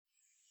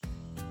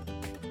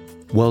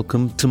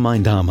Welcome to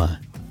Mindharma,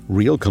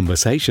 real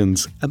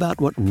conversations about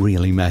what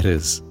really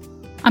matters.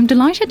 I'm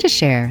delighted to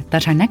share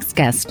that our next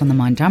guest on the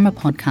Mindharma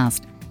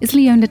podcast is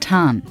Leona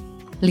Tan.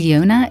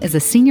 Leona is a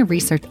Senior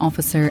Research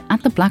Officer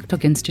at the Black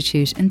Dog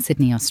Institute in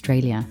Sydney,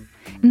 Australia.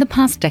 In the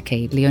past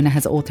decade, Leona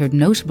has authored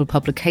notable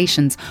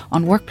publications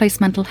on workplace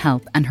mental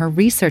health, and her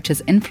research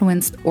has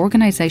influenced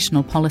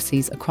organisational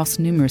policies across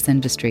numerous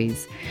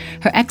industries.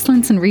 Her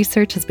excellence in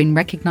research has been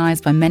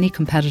recognised by many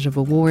competitive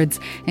awards,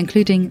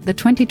 including the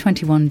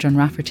 2021 John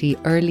Rafferty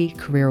Early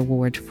Career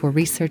Award for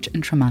Research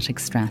in Traumatic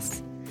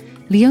Stress.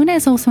 Leona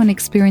is also an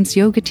experienced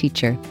yoga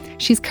teacher.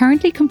 She's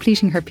currently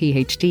completing her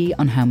PhD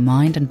on how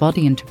mind and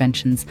body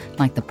interventions,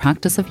 like the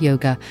practice of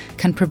yoga,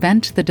 can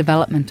prevent the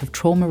development of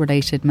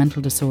trauma-related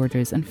mental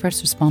disorders in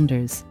first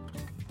responders.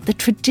 The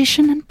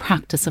tradition and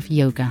practice of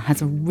yoga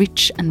has a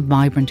rich and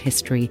vibrant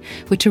history,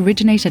 which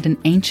originated in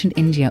ancient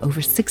India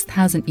over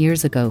 6,000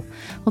 years ago,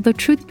 although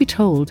truth be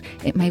told,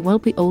 it may well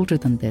be older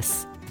than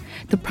this.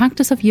 The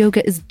practice of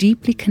yoga is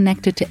deeply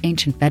connected to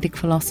ancient Vedic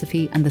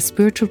philosophy and the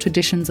spiritual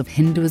traditions of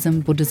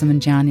Hinduism, Buddhism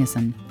and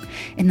Jainism.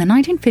 In the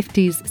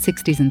 1950s,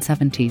 60s and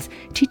 70s,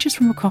 teachers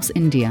from across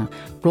India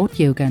brought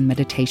yoga and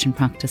meditation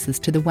practices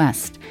to the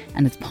West,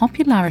 and its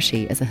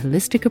popularity as a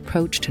holistic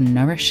approach to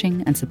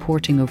nourishing and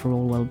supporting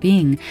overall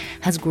well-being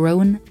has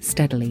grown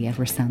steadily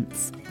ever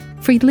since.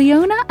 For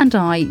Leona and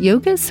I,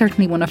 yoga is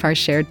certainly one of our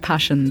shared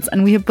passions,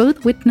 and we have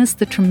both witnessed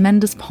the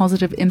tremendous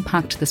positive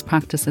impact this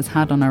practice has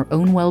had on our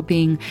own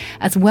well-being,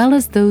 as well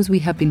as those we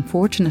have been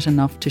fortunate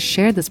enough to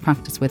share this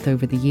practice with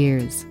over the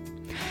years.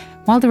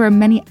 While there are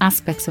many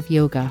aspects of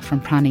yoga,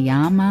 from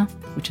pranayama,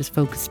 which is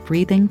focused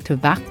breathing, to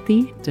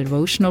bhakti,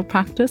 devotional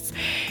practice,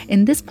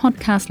 in this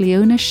podcast,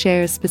 Leona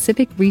shares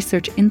specific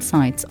research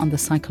insights on the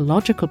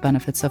psychological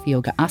benefits of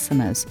yoga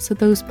asanas, so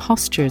those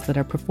postures that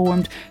are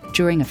performed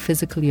during a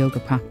physical yoga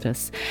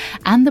practice,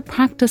 and the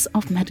practice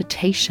of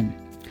meditation.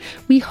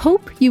 We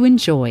hope you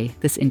enjoy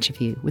this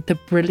interview with the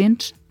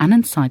brilliant and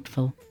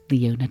insightful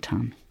Leona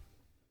Tan.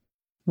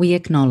 We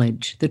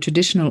acknowledge the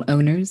traditional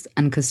owners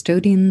and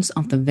custodians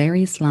of the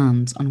various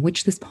lands on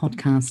which this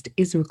podcast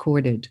is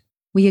recorded.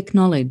 We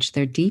acknowledge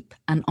their deep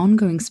and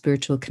ongoing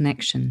spiritual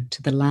connection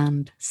to the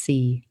land,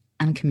 sea,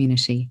 and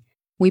community.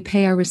 We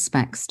pay our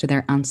respects to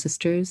their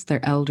ancestors,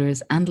 their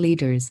elders, and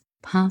leaders,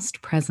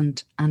 past,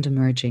 present, and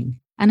emerging.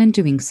 And in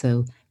doing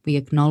so, we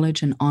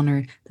acknowledge and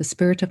honour the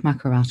spirit of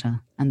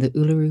Makarrata and the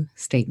Uluru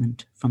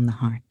Statement from the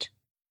Heart.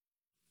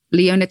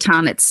 Leona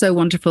Tan, it's so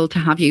wonderful to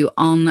have you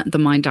on the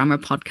Mindharma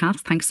podcast.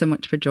 Thanks so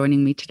much for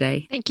joining me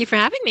today. Thank you for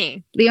having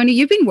me. Leona,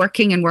 you've been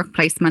working in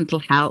workplace mental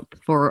health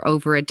for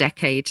over a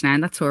decade now,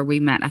 and that's where we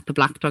met at the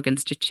Black Dog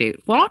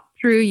Institute. What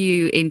drew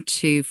you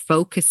into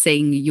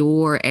focusing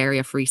your area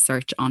of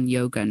research on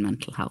yoga and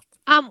mental health?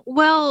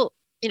 Well,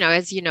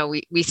 as you know,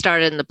 we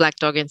started in the Black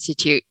Dog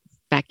Institute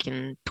back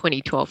in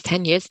 2012,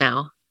 10 years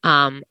now,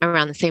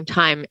 around the same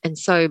time. And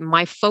so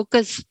my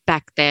focus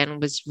back then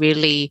was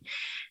really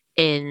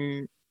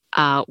in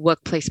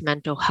workplace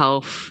mental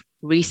health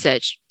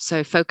research.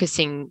 So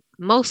focusing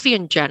mostly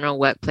on general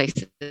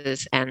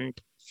workplaces and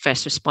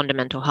first responder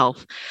mental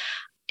health.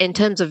 In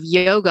terms of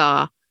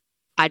yoga,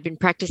 I'd been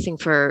practicing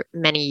for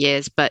many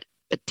years, but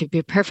to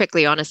be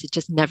perfectly honest, it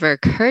just never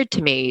occurred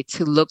to me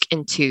to look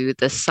into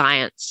the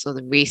science or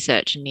the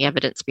research and the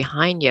evidence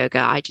behind yoga.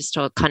 I just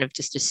kind of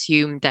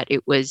assumed that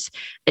it was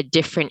a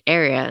different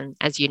area. And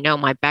as you know,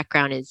 my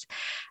background is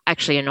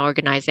actually in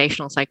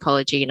organizational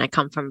psychology, and I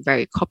come from a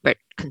very corporate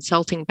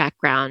consulting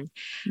background.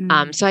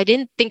 So I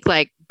didn't think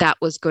like that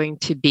was going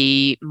to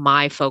be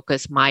my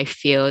focus, my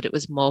field. It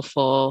was more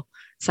for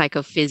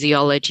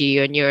psychophysiology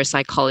or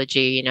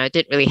neuropsychology. It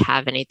didn't really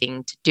have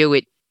anything to do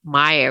with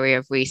my area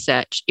of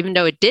research, even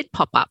though it did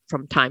pop up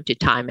from time to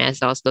time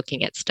as I was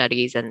looking at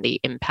studies and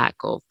the impact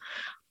of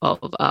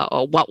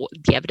or what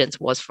the evidence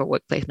was for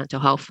workplace mental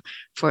health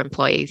for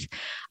employees.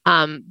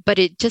 But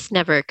it just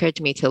never occurred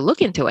to me to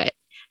look into it.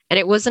 And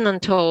it wasn't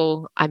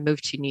until I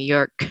moved to New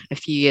York a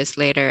few years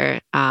later,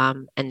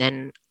 and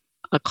then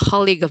a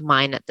colleague of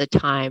mine at the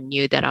time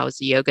knew that I was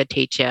a yoga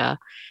teacher,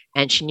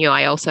 and she knew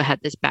I also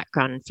had this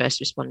background in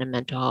first responder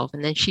mental health.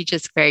 And then she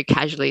just very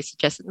casually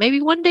suggested,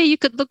 maybe one day you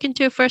could look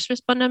into first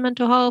responder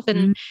mental health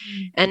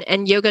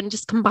and yoga and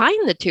just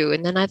combine the two.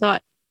 And then I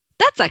thought,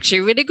 that's actually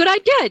a really good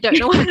idea. I don't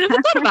know why I never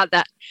thought about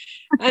that.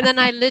 And then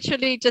I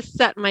literally just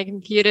sat on my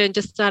computer and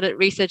just started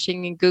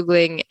researching and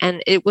Googling.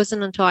 And it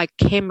wasn't until I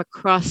came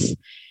across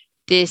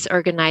this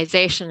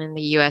organization in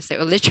the US that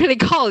were literally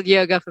called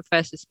Yoga for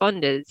First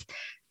Responders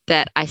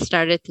that I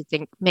started to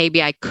think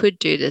maybe I could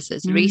do this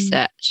as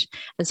research.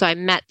 And so I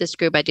met this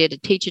group, I did a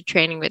teacher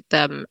training with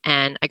them,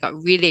 and I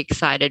got really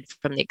excited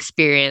from the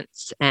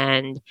experience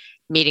and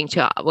meeting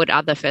to what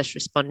other first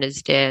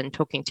responders did and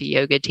talking to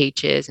yoga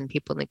teachers and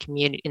people in the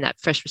community, in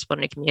that first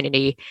responder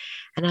community.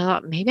 And I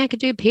thought maybe I could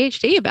do a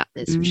PhD about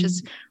this,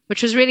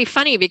 which was really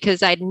funny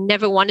because I'd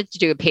never wanted to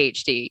do a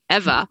PhD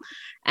ever.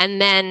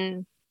 And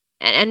then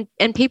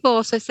And people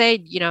also say,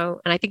 and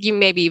I think you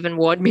maybe even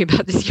warned me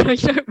about this, you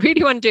don't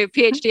really want to do a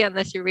PhD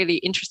unless you're really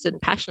interested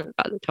and passionate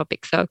about the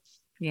topic. So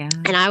Yeah.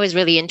 And I was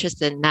really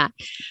interested in that.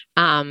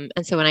 And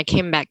so when I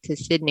came back to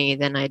Sydney,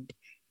 then I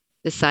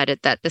decided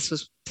that this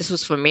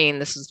was for me,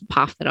 and this was the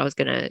path that I was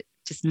going to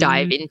just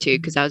dive into,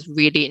 because I was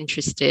really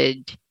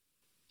interested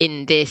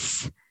in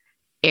this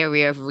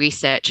area of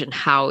research and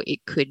how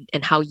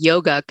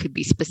yoga could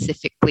be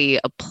specifically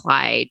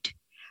applied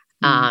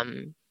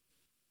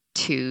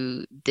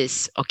to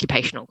this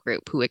occupational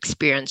group who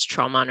experience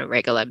trauma on a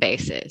regular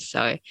basis.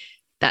 So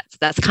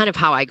that's kind of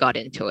how I got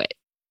into it.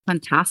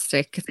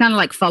 Fantastic. It's kind of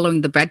like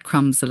following the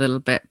breadcrumbs a little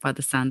bit by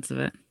the sounds of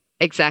it.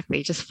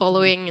 Exactly. Just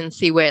following and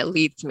see where it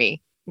leads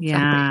me.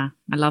 Exactly. Yeah,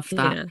 I love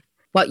that. Yeah.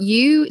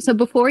 So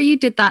before you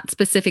did that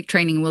specific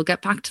training, we'll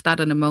get back to that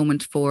in a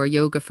moment, for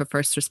yoga for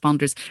first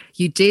responders,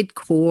 you did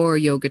core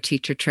yoga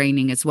teacher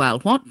training as well.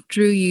 What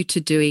drew you to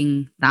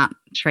doing that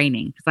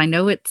training? Because I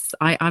know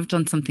I've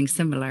done something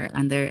similar,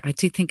 and I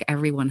do think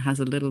everyone has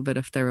a little bit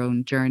of their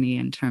own journey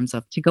in terms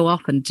of to go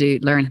off and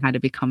learn how to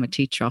become a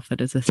teacher of it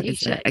as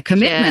a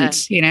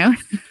commitment, you know?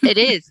 It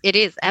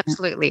is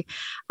absolutely.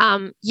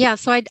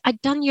 So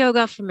I'd done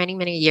yoga for many,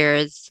 many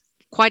years,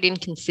 quite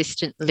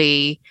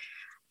inconsistently.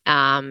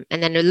 And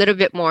then a little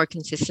bit more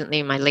consistently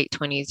in my late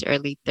 20s,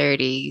 early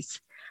 30s.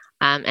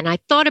 And I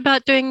thought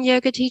about doing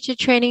yoga teacher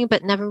training,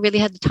 but never really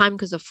had the time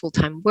because of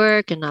full-time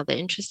work and other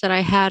interests that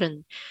I had.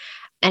 And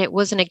it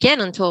wasn't again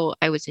until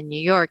I was in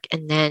New York.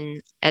 And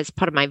then as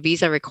part of my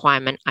visa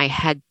requirement, I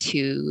had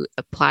to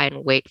apply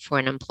and wait for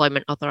an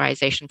employment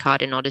authorization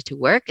card in order to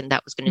work. And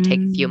that was going to take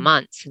a few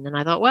months. And then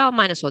I thought, well, I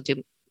might as well do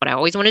what I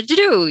always wanted to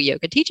do,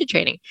 yoga teacher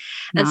training.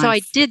 And so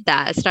I did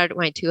that. I started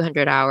my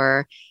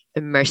 200-hour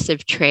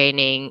immersive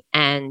training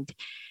and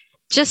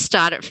just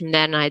started from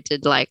then. I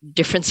did like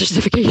different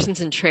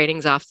certifications and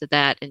trainings after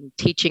that, and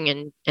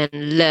teaching and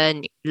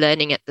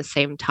learning at the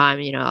same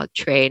time. I'll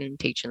train,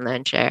 teach, and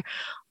learn, share,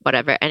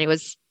 whatever. And it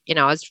was,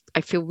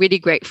 I feel really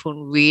grateful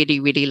and really,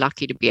 really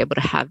lucky to be able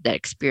to have that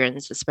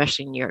experience,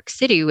 especially in New York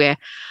City, where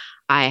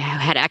I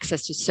had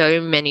access to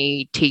so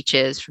many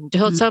teachers from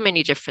so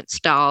many different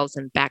styles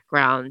and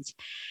backgrounds.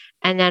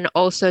 And then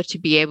also to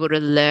be able to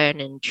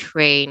learn and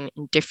train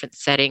in different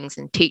settings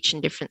and teach in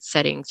different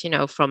settings,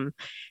 from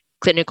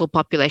clinical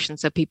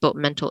populations, so people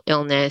with mental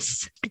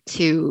illness,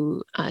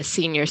 to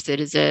senior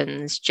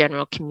citizens,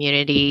 general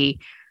community,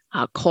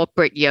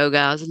 corporate yoga.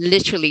 I was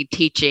literally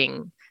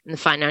teaching in the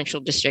financial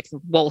district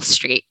of Wall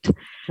Street.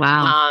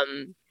 Wow.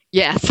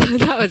 So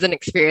that was an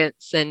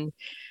experience. And,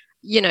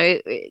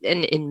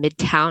 in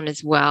Midtown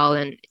as well,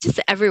 and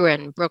just everywhere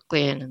in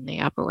Brooklyn and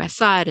the Upper West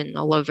Side and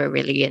all over,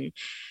 really. And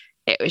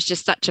it was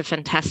just such a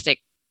fantastic,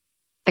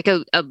 like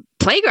a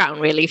playground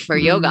really for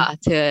yoga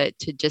to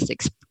just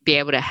be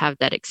able to have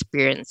that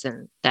experience.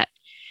 And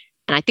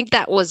I think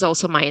that was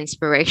also my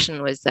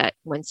inspiration, was that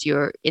once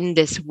you're in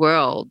this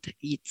world,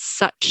 it's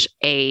such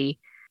an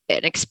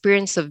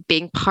experience of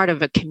being part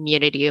of a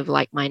community of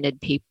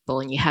like-minded people,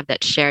 and you have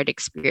that shared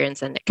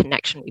experience and the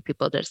connection with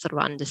people that sort of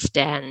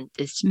understand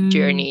this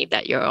journey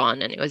that you're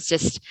on. And it was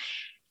just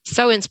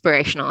so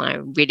inspirational, and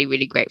I'm really,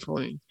 really grateful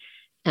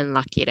and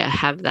lucky to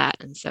have that.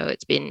 And so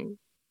it's been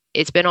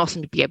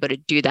awesome to be able to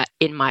do that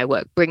in my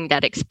work, bring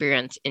that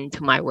experience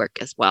into my work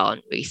as well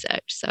and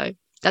research. So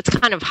that's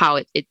kind of how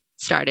it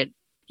started.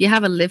 You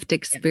have a lived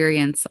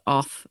experience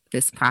of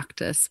this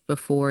practice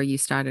before you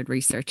started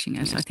researching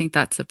it. I think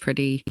that's a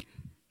pretty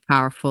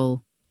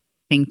powerful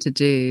thing to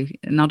do.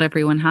 Not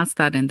everyone has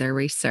that in their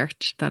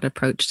research, that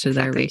approach to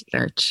their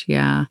research.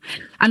 Yeah.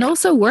 And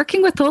also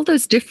working with all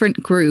those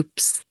different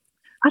groups.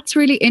 That's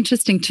really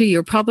interesting too.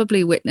 You're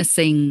probably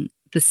witnessing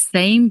the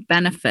same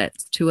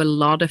benefits to a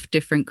lot of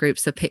different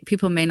groups. So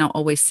people may not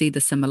always see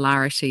the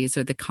similarities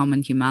or the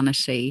common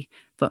humanity,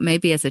 but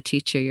maybe as a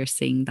teacher, you're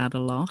seeing that a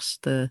lot.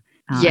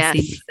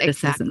 Yes,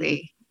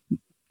 exactly.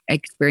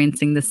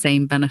 Experiencing the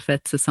same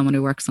benefits as someone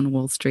who works on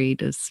Wall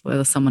Street, as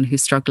well as someone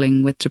who's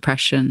struggling with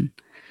depression.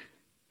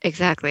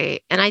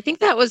 Exactly. And I think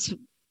that was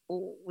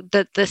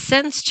the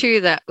sense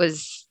too, that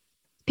was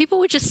people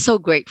were just so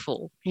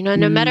grateful, no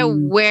matter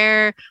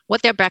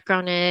what their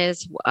background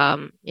is,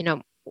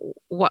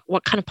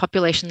 what kind of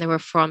population they were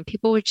from.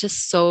 People were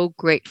just so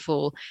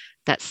grateful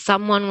that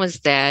someone was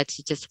there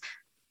to just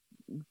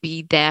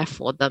be there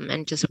for them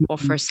and just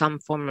offer some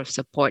form of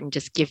support and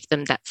just give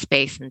them that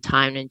space and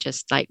time and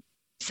just like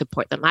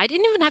support them. I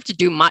didn't even have to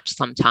do much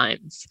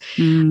sometimes.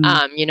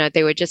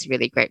 They were just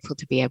really grateful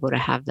to be able to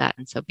have that.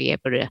 And so be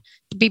able to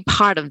be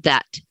part of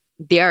that,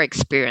 their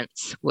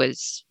experience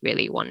was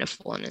really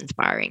wonderful and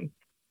inspiring.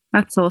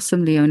 That's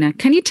awesome, Leona.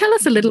 Can you tell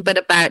us a little bit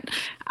about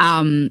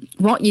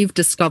what you've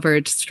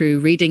discovered through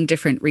reading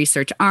different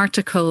research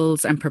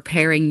articles and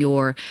preparing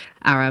your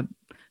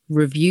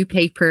review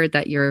paper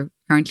that you're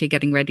currently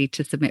getting ready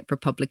to submit for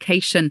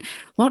publication?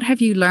 What have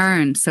you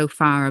learned so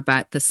far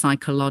about the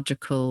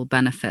psychological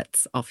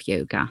benefits of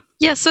yoga?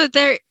 Yeah, so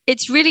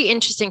it's really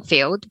interesting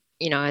field.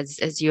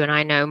 As you and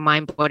I know,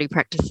 mind-body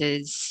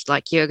practices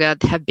like yoga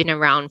have been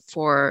around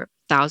for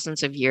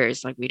thousands of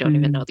years, like we don't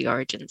even know the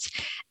origins.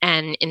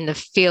 And in the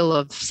field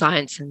of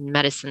science and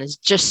medicine is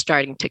just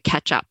starting to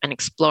catch up and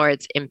explore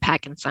its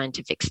impact in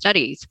scientific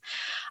studies.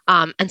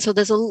 And so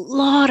there's a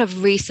lot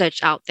of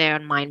research out there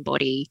on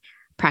mind-body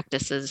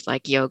practices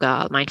like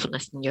yoga,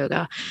 mindfulness and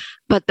yoga.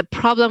 But the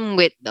problem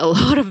with a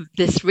lot of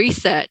this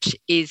research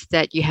is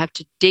that you have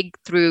to dig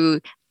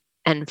through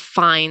and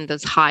find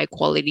those high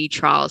quality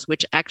trials,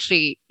 which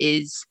actually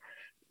is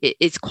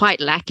quite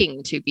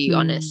lacking, to be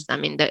honest. I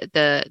mean,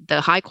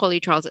 the high quality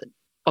trials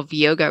of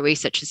yoga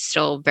research is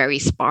still very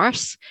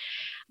sparse.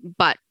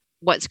 But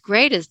what's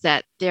great is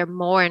that there are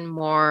more and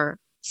more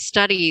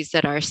studies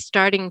that are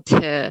starting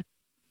to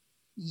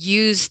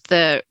use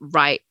the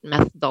right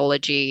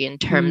methodology in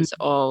terms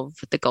of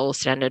the gold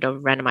standard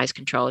of randomized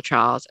controlled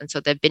trials. And so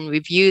there have been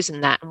reviews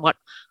in that. And what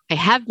I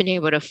have been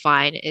able to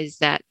find is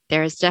that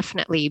there has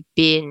definitely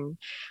been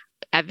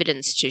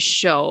evidence to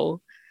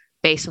show,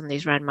 based on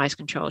these randomized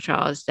controlled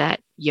trials,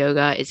 that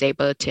yoga is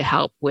able to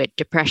help with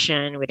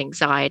depression, with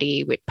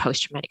anxiety, with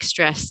post-traumatic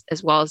stress,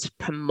 as well as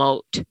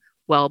promote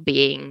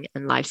well-being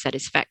and life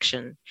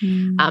satisfaction.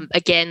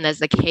 Again, there's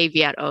the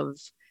caveat of,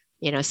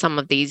 some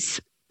of these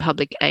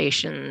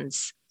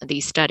publications,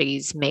 these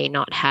studies may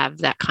not have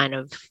that kind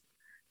of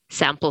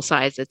sample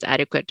size that's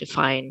adequate to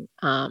find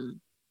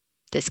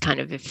this kind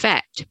of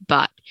effect.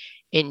 But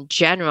in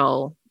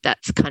general,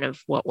 that's kind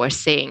of what we're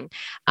seeing.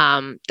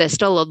 There's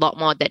still a lot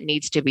more that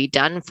needs to be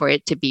done for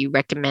it to be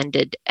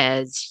recommended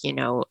as,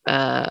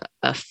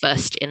 a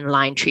first in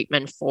line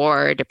treatment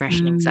for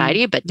depression,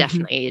 anxiety, but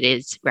definitely it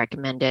is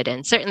recommended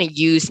and certainly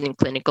used in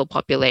clinical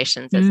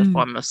populations as a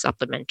form of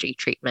supplementary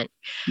treatment,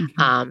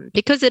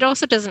 because it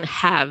also doesn't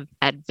have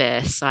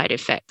adverse side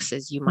effects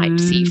as you might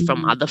see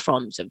from other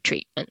forms of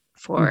treatment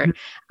for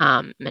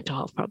mental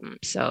health problems.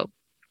 So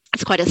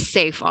it's quite a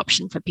safe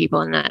option for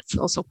people, and that's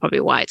also probably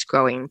why it's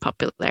growing in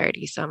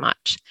popularity so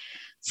much.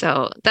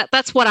 So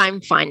that's what I'm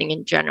finding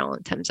in general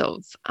in terms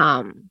of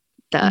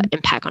the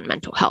impact on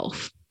mental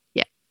health.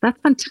 Yeah, that's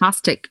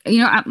fantastic.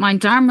 At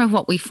Mind Dharma,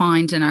 what we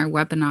find in our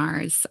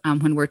webinars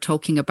when we're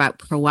talking about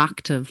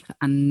proactive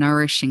and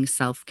nourishing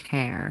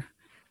self-care,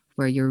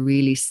 where you're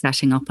really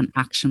setting up an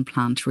action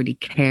plan to really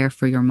care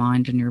for your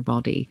mind and your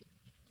body,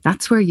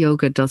 that's where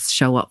yoga does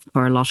show up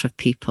for a lot of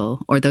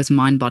people, or those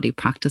mind-body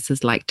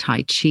practices like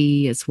Tai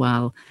Chi as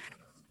well.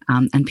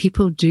 And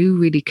people do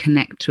really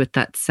connect with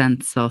that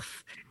sense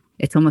of,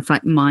 it's almost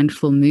like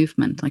mindful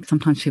movement. Like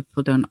sometimes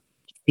people don't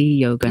see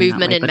yoga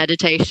movement in and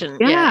meditation.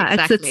 Yeah,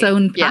 exactly. It's its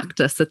own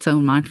practice, its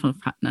own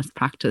mindfulness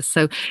practice.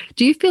 So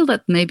do you feel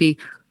that maybe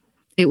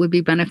it would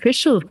be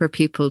beneficial for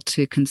people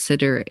to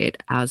consider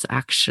it as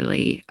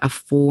actually a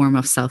form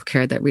of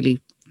self-care that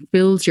really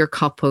builds your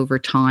cup over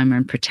time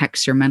and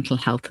protects your mental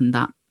health in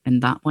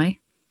that way?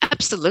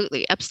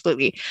 Absolutely.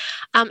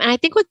 And I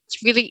think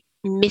what's really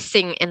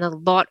missing in a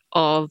lot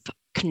of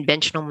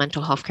conventional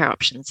mental health care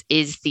options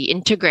is the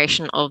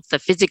integration of the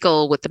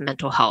physical with the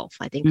mental health.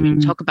 I think when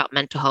you talk about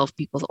mental health,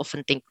 people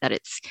often think that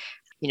it's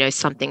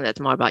something that's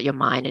more about your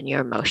mind and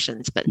your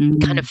emotions, but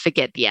kind of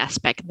forget the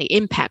aspect and the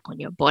impact on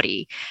your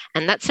body.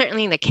 And that's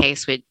certainly the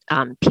case with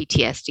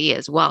PTSD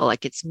as well.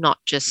 Like it's not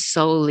just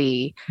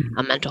solely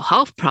a mental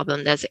health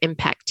problem. There's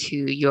impact to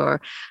your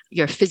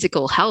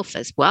physical health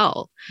as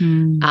well.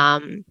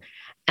 And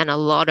a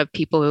lot of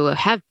people who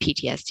have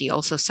PTSD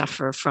also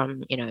suffer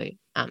from,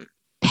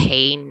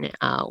 pain,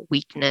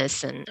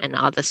 weakness, and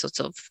other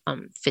sorts of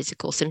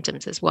physical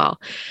symptoms as well.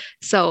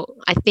 So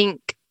I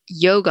think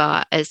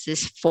yoga as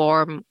this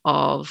form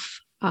of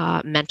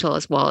mental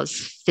as well as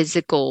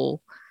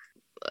physical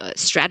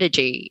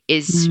strategy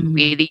is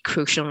really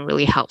crucial and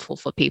really helpful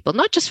for people,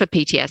 not just for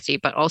PTSD,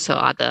 but also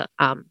other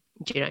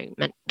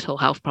mental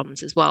health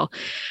problems as well,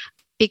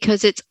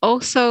 because it's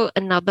also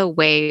another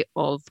way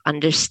of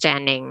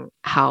understanding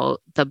how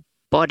the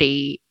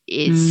body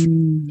is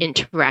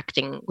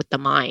interacting with the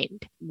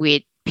mind.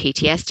 With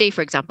PTSD,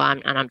 for example,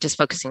 and I'm just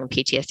focusing on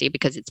PTSD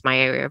because it's my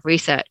area of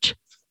research.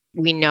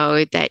 We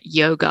know that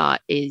yoga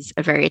is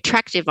a very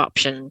attractive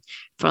option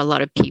for a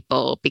lot of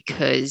people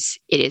because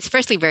it is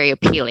firstly very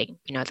appealing.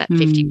 That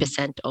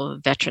 50%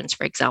 of veterans,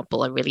 for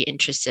example, are really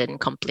interested in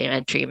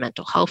complementary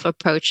mental health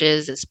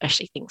approaches,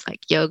 especially things like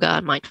yoga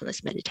and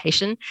mindfulness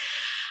meditation.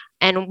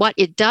 And what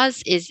it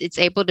does is it's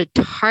able to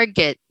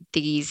target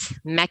these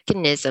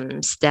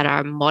mechanisms that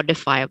are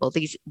modifiable,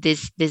 these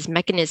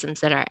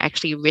mechanisms that are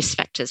actually risk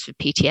factors for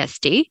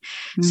PTSD.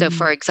 So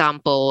for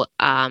example,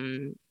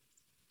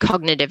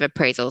 cognitive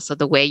appraisal, so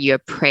the way you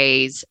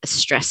appraise a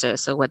stressor,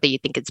 so whether you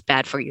think it's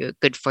bad for you or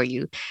good for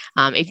you.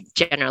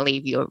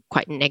 If you're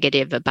quite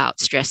negative about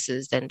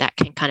stresses, then that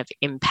can kind of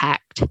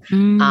impact,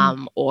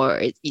 or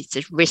it's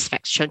a risk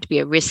factor, shown to be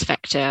a risk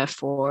factor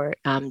for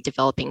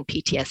developing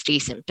PTSD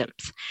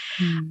symptoms.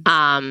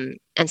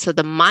 And so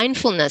the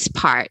mindfulness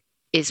part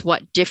is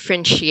what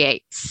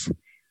differentiates,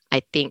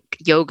 I think,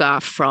 yoga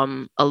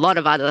from a lot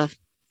of other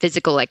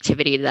physical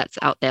activity that's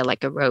out there, like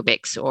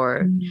aerobics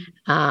or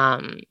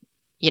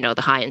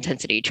the high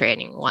intensity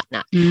training and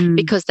whatnot,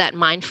 because that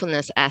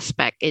mindfulness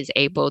aspect is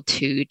able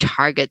to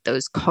target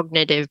those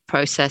cognitive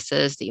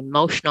processes, the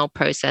emotional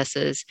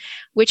processes,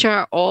 which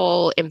are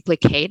all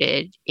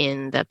implicated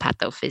in the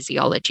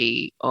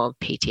pathophysiology of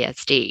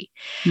PTSD.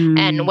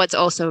 And what's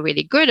also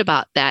really good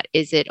about that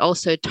is it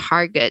also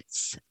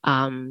targets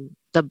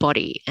the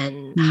body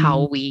and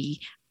how we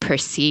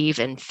perceive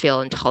and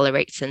feel and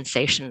tolerate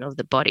sensation of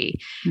the body.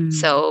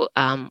 So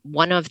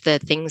one of the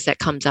things that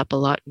comes up a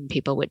lot in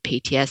people with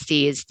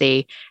PTSD is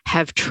they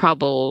have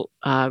trouble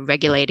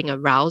regulating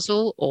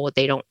arousal, or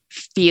they don't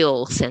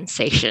feel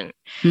sensation.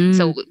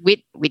 So with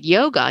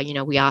yoga,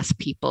 we ask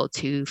people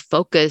to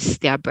focus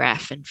their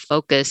breath and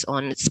focus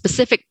on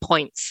specific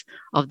points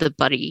of the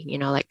body,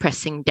 like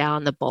pressing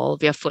down the ball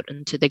of your foot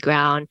into the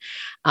ground.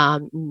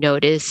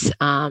 Notice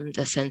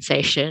the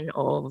sensation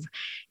of,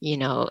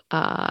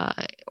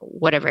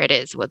 whatever it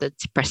is, whether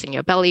it's pressing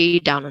your belly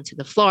down onto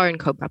the floor in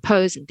cobra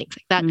pose and things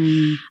like that.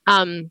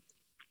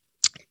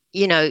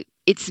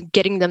 It's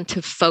getting them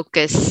to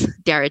focus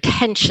their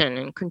attention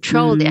and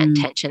control their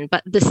attention.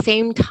 But at the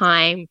same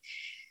time,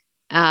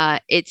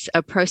 it's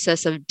a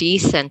process of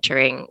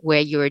decentering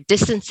where you're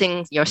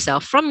distancing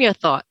yourself from your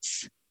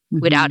thoughts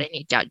without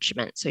any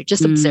judgment. So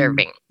just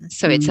observing.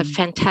 So it's a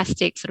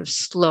fantastic sort of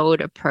slowed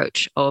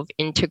approach of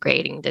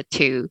integrating the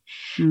two.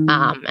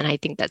 And I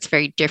think that's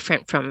very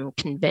different from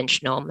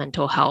conventional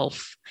mental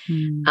health,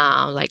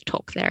 like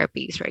talk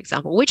therapies, for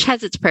example, which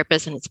has its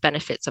purpose and its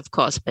benefits, of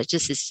course, but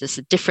it's just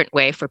a different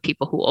way for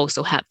people who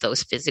also have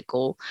those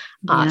physical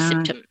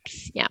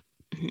symptoms. Yeah.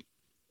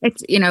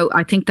 It's,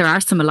 I think there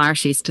are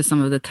similarities to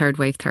some of the third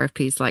wave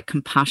therapies like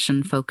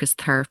compassion focused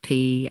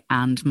therapy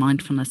and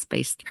mindfulness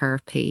based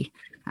therapy.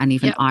 And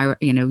even,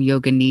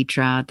 Yoga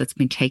Nidra that's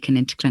been taken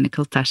into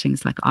clinical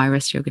settings like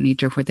Iris Yoga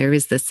Nidra, where there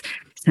is this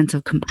sense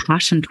of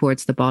compassion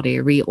towards the body,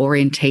 a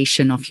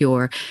reorientation of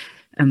your,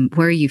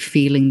 where are you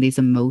feeling these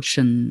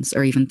emotions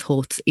or even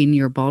thoughts in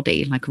your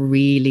body, like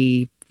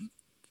really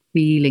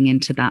feeling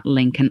into that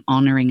link and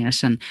honoring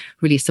it and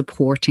really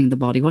supporting the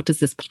body. What does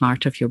this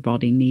part of your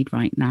body need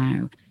right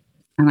now?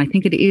 And I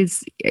think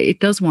it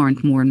does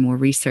warrant more and more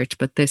research,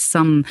 but there's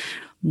some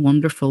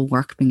wonderful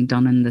work being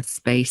done in this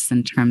space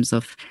in terms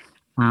of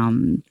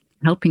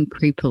helping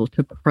people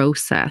to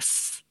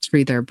process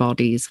through their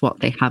bodies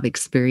what they have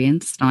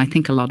experienced. And I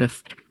think a lot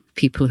of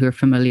people who are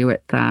familiar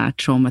with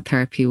trauma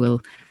therapy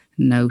will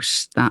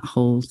note that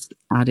whole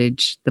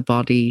adage, the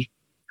body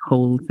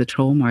holds the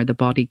trauma, or the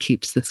body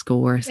keeps the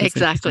scores.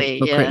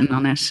 Exactly. Written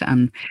on it,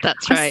 and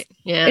that's right.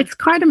 Yeah, it's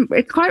quite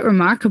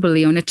remarkable,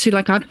 Leona. Too,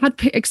 like I've had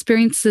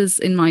experiences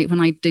in when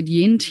I did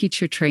Yin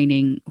teacher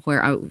training,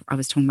 where I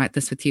was talking about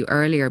this with you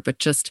earlier, but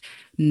just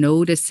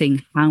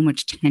noticing how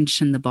much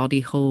tension the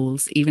body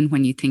holds, even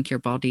when you think your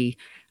body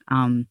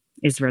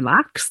is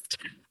relaxed.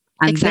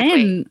 And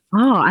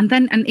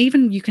then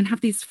even you can have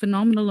these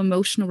phenomenal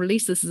emotional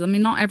releases. I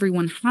mean, not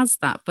everyone has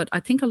that, but I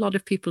think a lot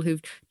of people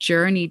who've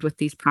journeyed with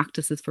these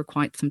practices for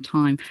quite some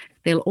time,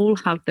 they'll all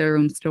have their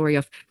own story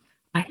of,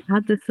 I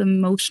had this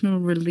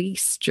emotional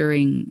release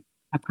during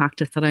a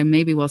practice that I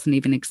maybe wasn't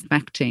even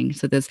expecting.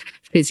 So there's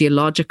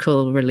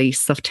physiological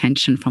release of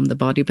tension from the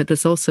body, but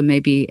there's also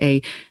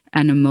maybe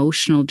an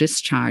emotional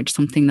discharge,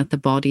 something that the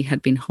body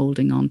had been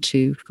holding on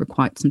to for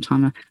quite some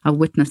time. I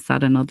witnessed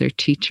that in other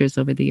teachers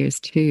over the years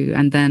too.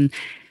 And then,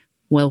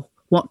 well,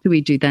 what do we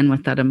do then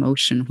with that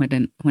emotion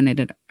when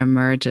it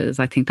emerges?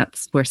 I think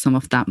that's where some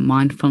of that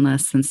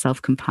mindfulness and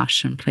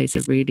self-compassion plays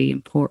a really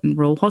important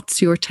role.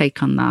 What's your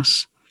take on that?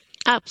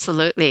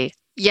 Absolutely.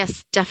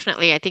 Yes,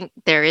 definitely. I think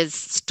there is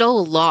still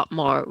a lot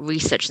more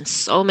research and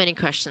so many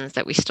questions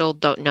that we still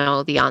don't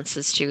know the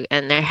answers to.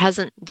 And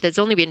there's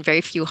only been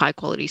very few high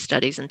quality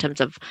studies in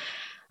terms of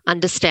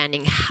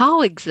understanding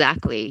how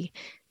exactly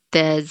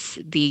does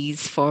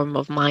these form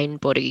of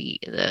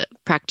mind-body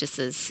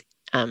practices,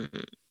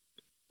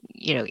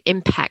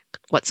 impact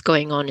what's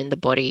going on in the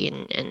body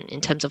and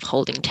in terms of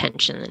holding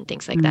tension and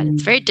things like that.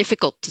 It's very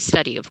difficult to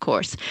study, of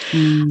course.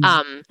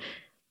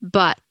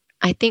 But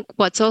I think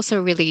what's also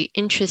really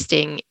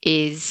interesting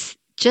is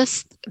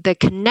just the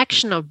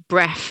connection of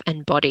breath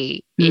and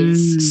body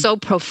is so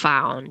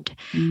profound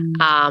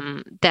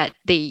that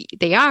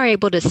they are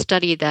able to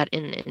study that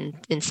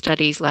in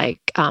studies like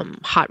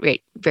heart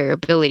rate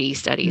variability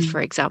studies,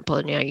 for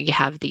example. You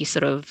have these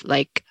sort of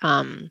like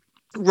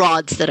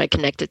rods that are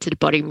connected to the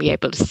body and be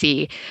able to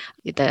see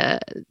the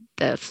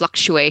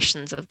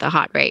fluctuations of the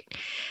heart rate.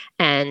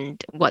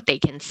 And what they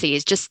can see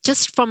is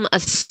just from a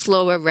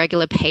slower,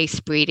 regular pace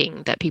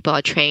breathing that people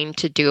are trained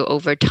to do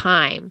over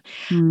time,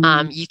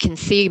 you can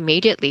see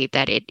immediately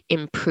that it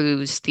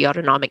improves the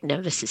autonomic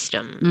nervous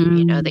system,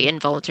 the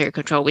involuntary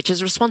control, which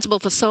is responsible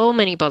for so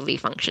many bodily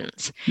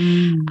functions.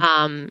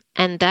 And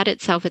that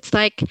itself, it's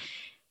like,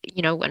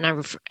 and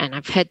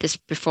I've heard this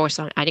before,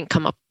 so I didn't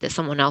come up with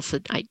someone else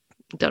that I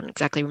don't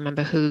exactly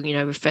remember who,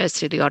 refers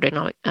to the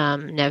autonomic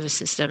nervous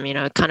system,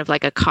 kind of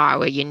like a car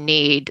where you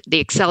need the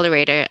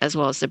accelerator as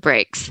well as the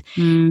brakes.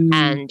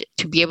 And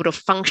to be able to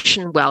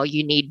function well,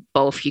 you need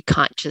both. You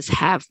can't just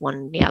have one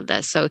or the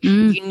other. So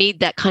you need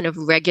that kind of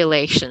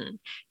regulation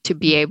to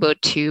be able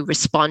to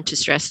respond to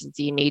stress as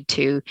you need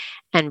to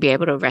and be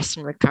able to rest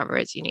and recover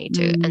as you need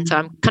to. And so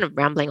I'm kind of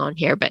rambling on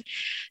here, but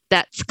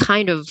that's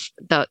kind of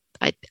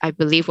I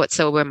believe what's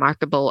so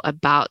remarkable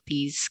about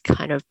these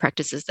kind of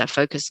practices that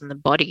focus on the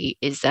body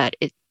is that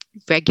it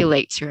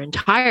regulates your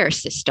entire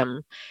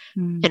system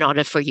in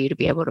order for you to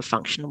be able to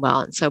function well,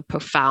 and so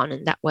profound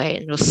in that way.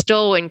 And we're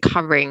still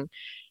uncovering,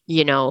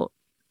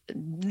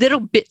 little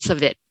bits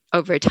of it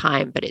over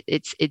time, but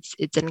it's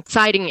an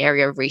exciting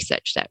area of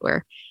research that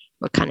we're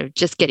kind of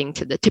just getting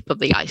to the tip of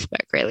the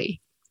iceberg, really.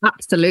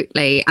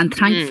 Absolutely. And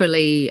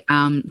thankfully,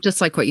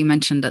 just like what you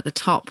mentioned at the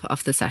top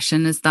of the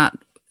session, is that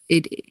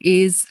it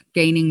is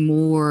gaining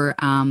more,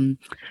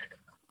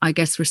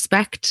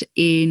 respect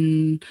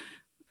in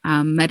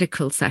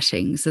medical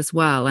settings as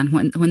well. And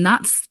when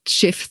that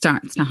shift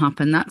starts to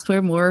happen, that's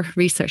where more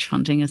research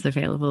funding is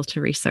available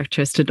to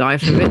researchers to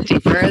dive a bit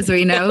deeper, as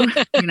we know.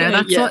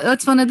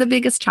 That's one of the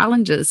biggest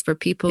challenges for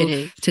people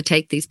to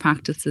take these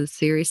practices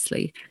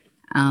seriously,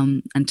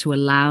 and to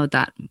allow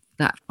that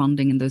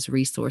funding and those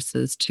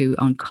resources to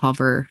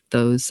uncover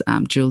those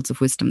jewels of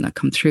wisdom that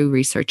come through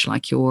research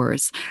like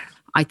yours.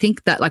 I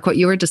think that, like what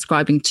you were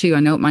describing too,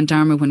 I know at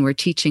Mandarma, when we're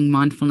teaching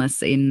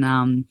mindfulness in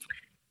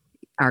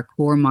our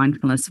core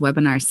mindfulness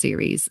webinar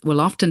series,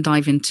 we'll often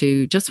dive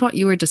into just what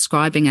you were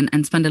describing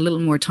and spend a little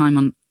more time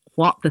on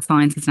what the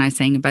science is now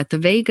saying about the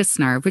vagus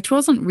nerve, which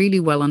wasn't really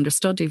well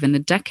understood even a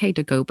decade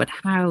ago, but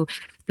how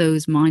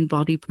those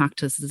mind-body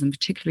practices, and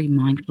particularly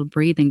mindful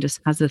breathing, just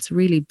has this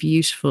really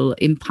beautiful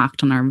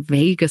impact on our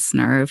vagus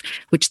nerve,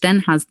 which then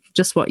has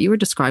just what you were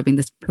describing,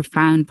 this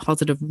profound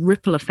positive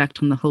ripple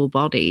effect on the whole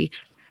body.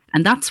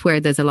 And that's where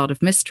there's a lot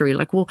of mystery.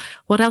 Like, well,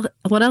 what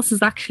else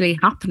is actually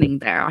happening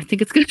there? I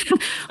think it's good.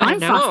 I'm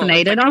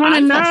fascinated. I want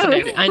to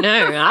know. I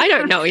know. I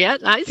don't know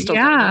yet. I still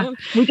don't know.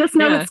 We just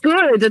know it's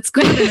good. It's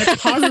good and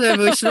it's positive.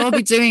 We should all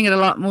be doing it a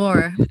lot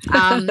more.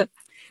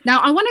 Now,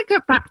 I want to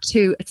get back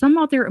to some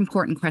other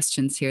important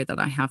questions here that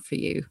I have for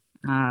you,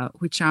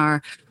 which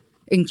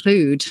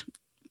include,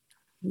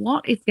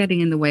 what is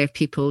getting in the way of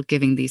people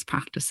giving these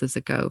practices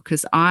a go?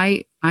 Because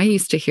I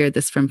used to hear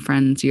this from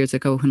friends years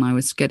ago when I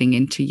was getting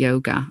into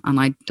yoga, and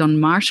I'd done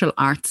martial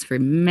arts for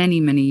many,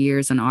 many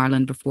years in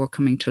Ireland before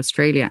coming to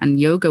Australia.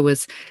 And yoga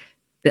was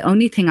the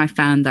only thing I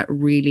found that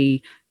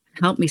really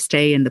helped me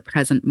stay in the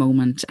present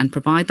moment and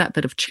provide that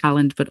bit of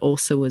challenge, but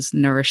also was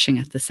nourishing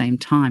at the same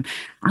time.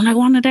 And I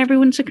wanted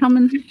everyone to come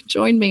and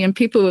join me, and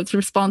people would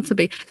respond to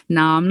me,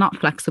 no, I'm not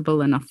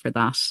flexible enough for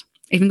that.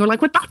 Even go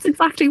like, well, that's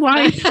exactly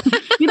why.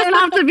 You don't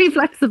have to be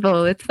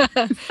flexible.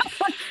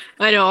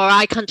 I know, or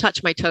I can't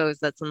touch my toes.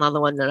 That's another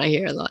one that I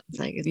hear a lot. It's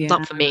like, it's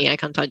not for me. I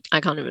can't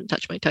even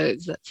touch my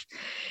toes.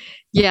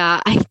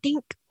 I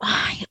think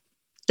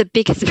the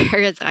biggest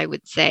barriers, I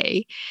would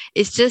say,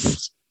 is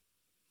just,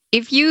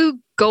 if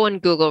you go on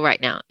Google right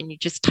now and you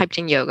just typed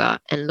in yoga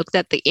and looked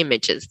at the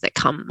images that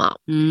come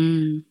up,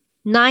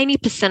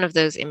 90% of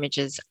those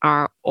images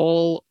are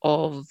all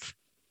of,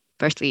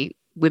 firstly,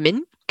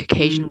 women,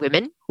 Caucasian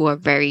women who are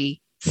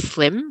very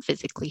slim,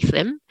 physically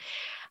slim,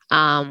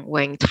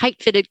 wearing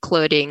tight-fitted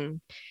clothing,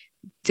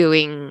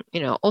 doing,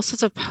 all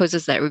sorts of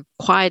poses that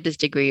require this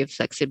degree of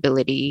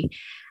flexibility.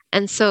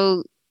 And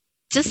so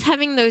just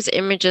having those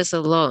images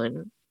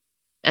alone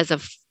as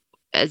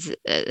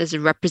a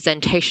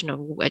representation of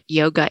what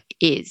yoga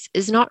is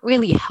not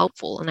really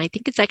helpful. And I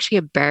think it's actually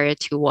a barrier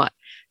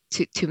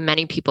to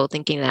many people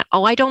thinking that,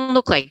 oh, I don't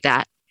look like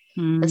that.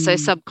 And so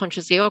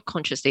subconsciously or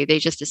consciously, they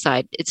just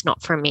decide it's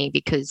not for me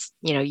because,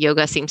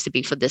 yoga seems to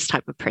be for this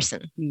type of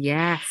person.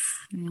 Yes.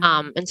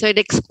 And so it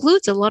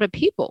excludes a lot of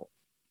people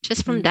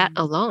just from that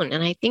alone.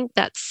 And I think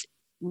that's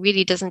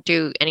really doesn't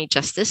do any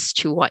justice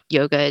to what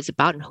yoga is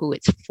about and who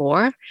it's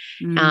for.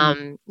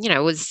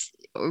 It was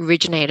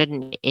originated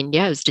in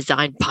India. It was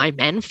designed by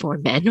men for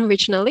men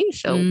originally.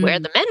 So where are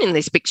the men in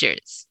these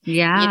pictures?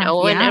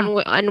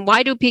 And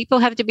why do people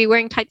have to be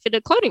wearing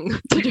tight-fitted clothing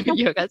to do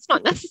yoga? It's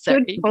not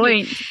necessary. Good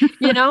point.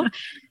 So,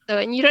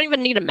 and you don't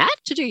even need a mat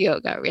to do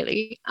yoga,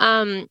 really.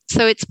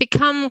 So it's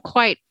become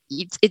quite.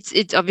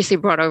 It's obviously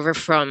brought over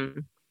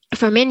from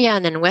India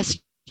and then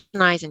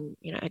westernized, and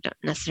I don't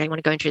necessarily want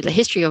to go into the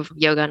history of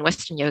yoga and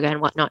Western yoga and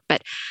whatnot,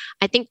 but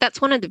I think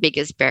that's one of the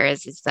biggest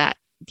barriers, is that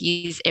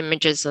these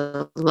images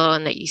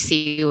alone that you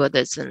see, whether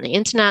it's on the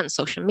internet and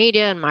social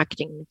media and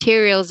marketing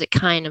materials, it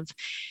kind of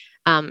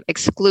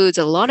excludes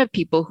a lot of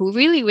people who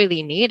really,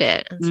 really need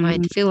it. And so I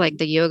feel like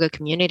the yoga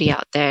community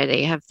out there,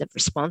 they have the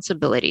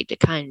responsibility to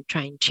kind of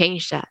try and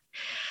change that.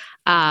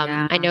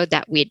 I know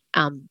that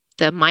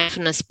the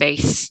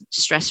mindfulness-based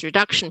stress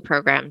reduction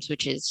programs,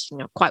 which is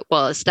quite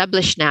well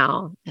established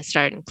now. It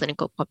started in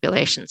clinical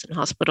populations and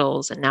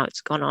hospitals, and now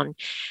it's gone on,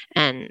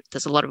 and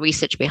there's a lot of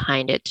research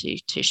behind it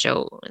to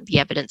show the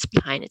evidence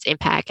behind its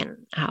impact and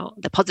how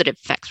the positive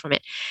effects from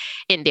it.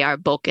 In their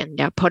book and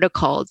their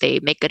protocol,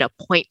 they make it a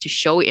point to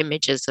show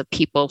images of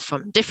people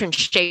from different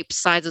shapes,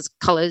 sizes,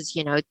 colors,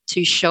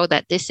 to show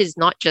that this is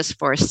not just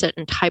for a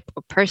certain type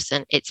of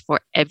person, it's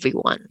for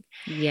everyone.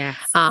 Yes.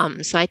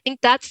 So I think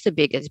that's the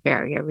biggest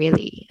barrier,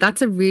 really.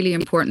 That's a really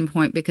important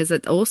point, because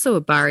it's also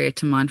a barrier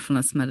to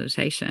mindfulness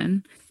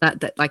meditation.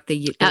 That like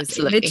those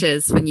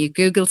images, when you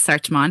Google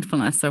search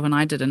mindfulness, or when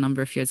I did a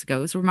number of years ago,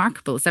 it was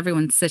remarkable. It's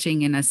everyone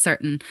sitting in a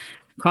certain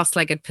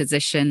cross-legged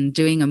position,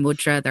 doing a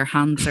mudra. Their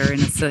hands are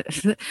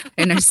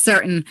in a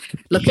certain,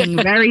 looking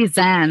very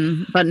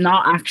zen, but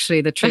not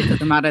actually the truth of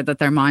the matter that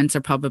their minds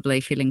are probably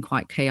feeling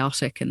quite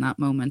chaotic in that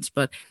moment.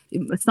 But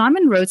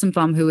Simon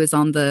Rosenblum, who was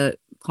on the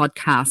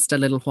podcast a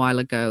little while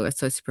ago,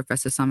 Associate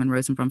Professor Simon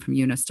Rosenblum from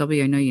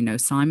UNSW, I know you know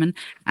Simon,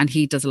 and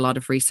he does a lot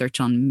of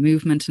research on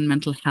movement and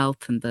mental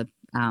health and the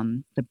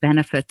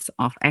benefits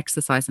of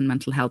exercise and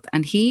mental health.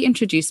 And he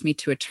introduced me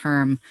to a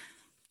term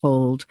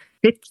called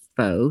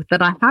Fitspo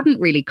that I hadn't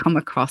really come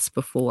across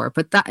before,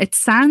 but that it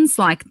sounds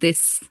like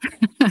this.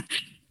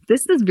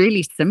 This is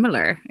really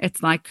similar.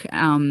 It's like,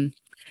 and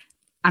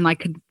I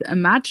could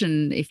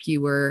imagine if you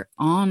were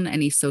on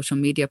any social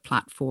media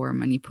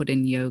platform and you put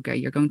in yoga,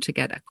 you're going to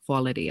get a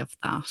quality of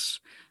that.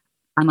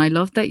 And I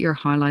love that you're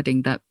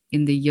highlighting that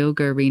in the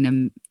yoga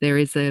arena, there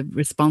is a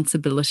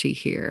responsibility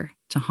here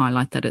to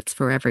highlight that it's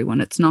for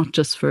everyone. It's not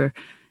just for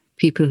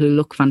people who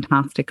look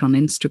fantastic on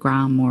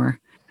Instagram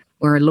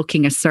or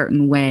looking a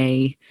certain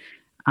way,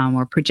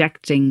 or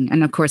projecting.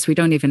 And of course, we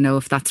don't even know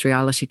if that's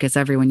reality, because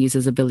everyone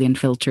uses a billion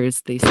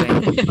filters these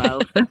days as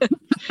well.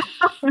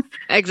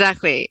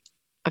 Exactly.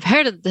 I've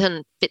heard of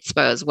the Fitspo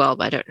as well,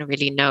 but I don't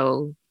really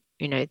know,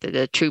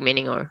 the true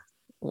meaning or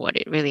what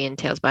it really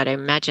entails. But I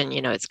imagine,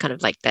 it's kind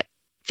of like that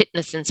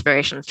fitness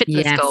inspiration,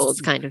 fitness goals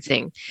kind of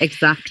thing.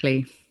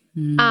 Exactly.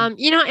 And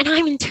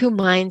I'm in two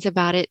minds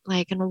about it.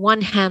 Like, on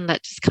one hand,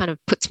 that just kind of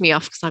puts me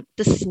off, because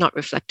this is not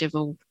reflective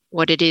of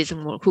what it is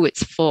and who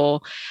it's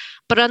for.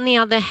 But on the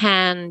other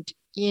hand,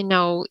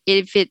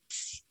 if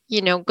it's,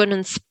 going to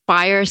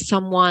inspire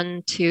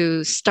someone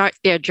to start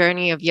their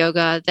journey of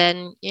yoga,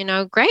 then,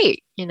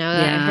 great.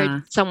 I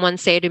heard someone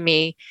say to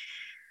me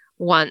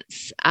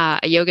once, a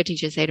yoga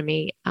teacher say to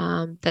me,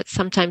 that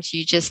sometimes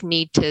you just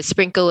need to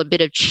sprinkle a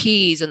bit of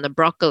cheese in the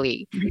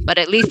broccoli, but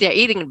at least they're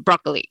eating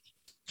broccoli.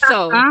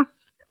 So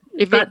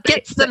if it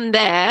gets them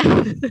there.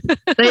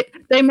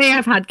 they may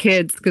have had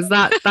kids, because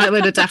that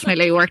would have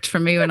definitely worked for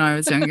me when I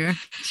was younger.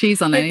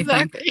 Cheese on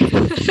anything.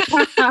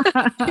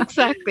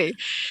 Exactly.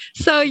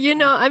 So,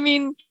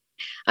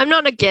 I'm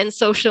not against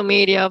social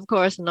media, of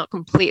course. I'm not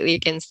completely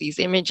against these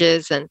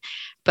images,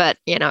 but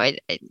if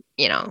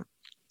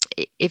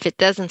it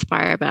does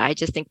inspire, but I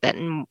just think that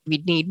we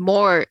need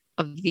more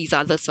of these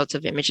other sorts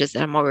of images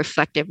that are more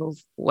reflective of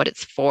what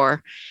it's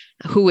for,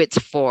 who it's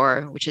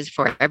for, which is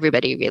for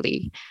everybody,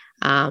 really.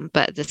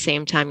 But at the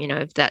same time,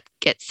 if that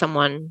gets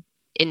someone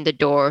in the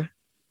door,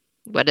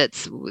 whether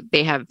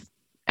they have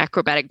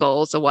acrobatic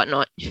goals or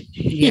whatnot,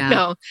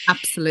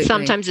 absolutely.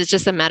 Sometimes it's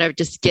just a matter of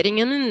just getting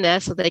them in there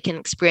so they can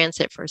experience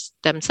it for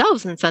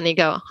themselves and suddenly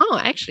go, oh,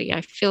 actually,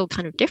 I feel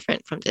kind of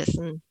different from this.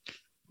 And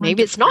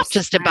maybe it's not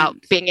just about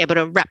being able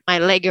to wrap my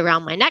leg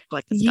around my neck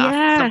like it's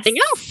something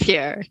else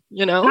here,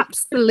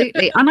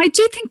 Absolutely. And I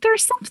do think there are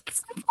some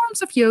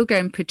forms of yoga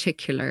in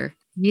particular,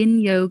 yin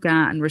yoga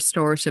and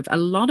restorative. A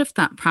lot of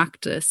that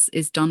practice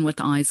is done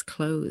with eyes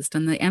closed,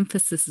 and the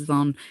emphasis is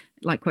on,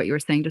 like what you were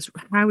saying, just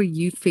how are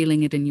you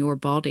feeling it in your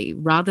body,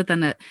 rather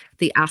than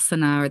the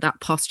asana or that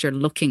posture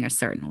looking a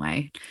certain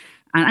way.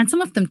 And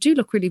some of them do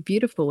look really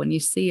beautiful when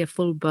you see a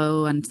full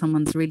bow and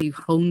someone's really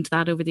honed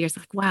that over the years.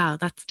 Like, wow,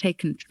 that's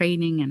taken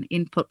training and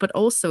input. But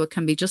also it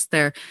can be just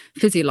their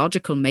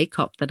physiological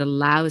makeup that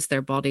allows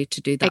their body to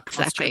do that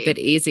posture a bit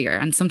easier.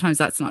 And sometimes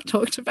that's not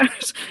talked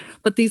about.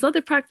 But these other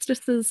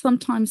practices,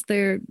 sometimes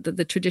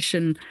the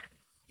tradition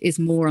is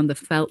more on the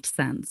felt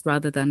sense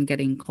rather than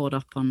getting caught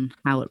up on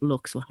how it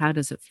looks or how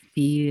does it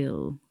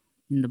feel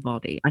in the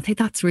body. I think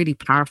that's really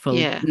powerful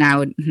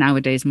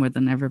nowadays more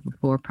than ever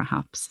before,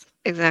 perhaps.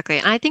 Exactly.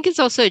 And I think it's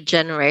also a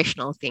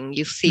generational thing.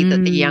 You see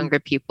that the younger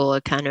people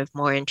are kind of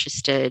more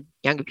interested,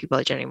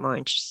 generally more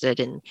interested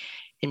in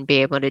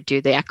being able to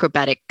do the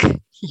acrobatic,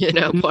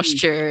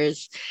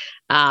 postures,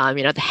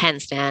 the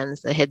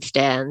handstands, the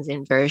headstands,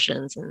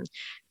 inversions, and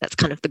that's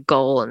kind of the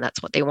goal, and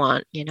that's what they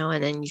want,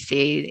 and then you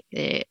see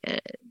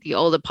the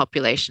older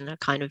population are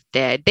kind of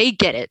there. They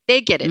get it.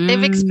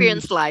 They've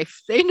experienced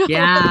life. They know.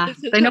 Yeah,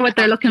 they know what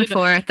they're looking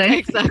for.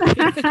 Exactly.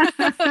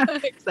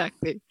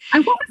 Exactly.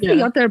 And what was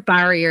the other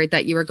barrier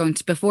that you were going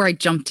to, before I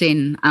jumped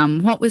in,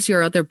 what was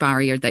your other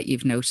barrier that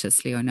you've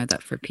noticed, Leona,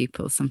 that for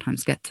people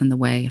sometimes gets in the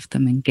way of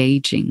them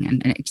engaging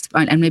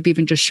and maybe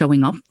even just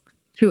showing up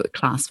to a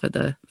class for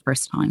the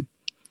first time?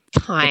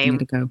 Time.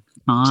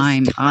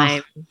 Time.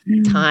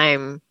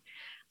 Time.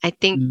 I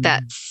think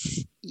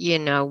that's,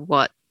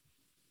 what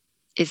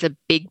is a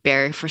big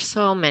barrier for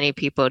so many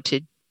people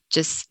to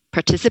just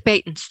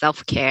participate in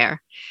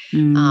self-care.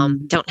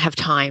 Don't have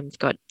time, I've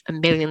got a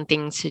million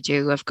things to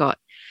do, I've got,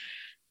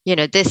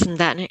 this and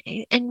that.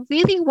 And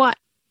really what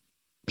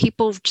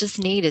people just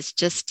need is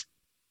just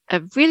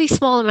a really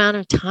small amount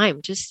of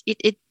time. Just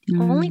it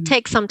only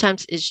takes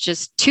sometimes is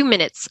just 2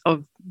 minutes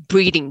of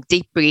breathing,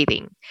 deep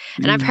breathing.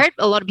 And I've heard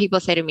a lot of people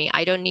say to me,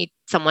 I don't need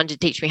someone to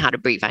teach me how to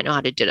breathe. I know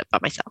how to do it by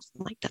myself.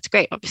 I'm like, that's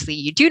great. Obviously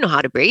you do know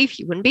how to breathe.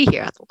 You wouldn't be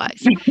here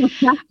otherwise.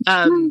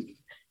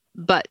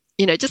 But,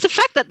 just the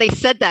fact that they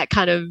said that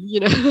kind of,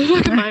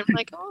 I'm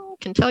like, oh,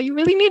 I can tell you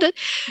really need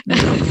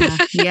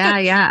it.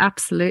 Yeah,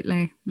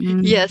 absolutely.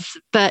 Yes.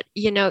 But,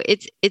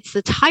 it's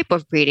the type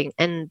of breathing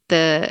and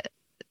the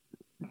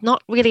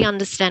not really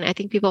understand. I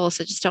think people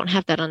also just don't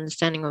have that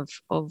understanding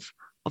of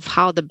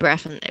how the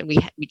breath, and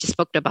we just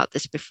spoke about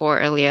this before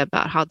earlier,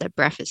 about how the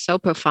breath is so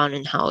profound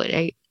and how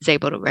it is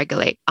able to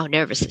regulate our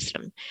nervous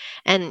system.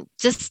 And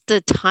just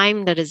the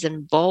time that is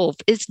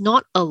involved is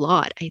not a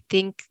lot. I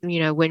think,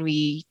 when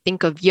we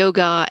think of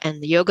yoga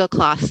and the yoga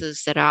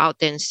classes that are out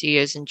there in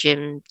studios and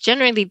gym,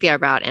 generally they're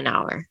about an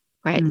hour,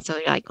 right? So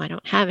you're like, I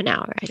don't have an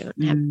hour. I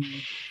don't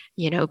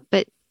have,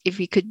 but if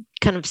we could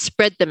kind of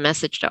spread the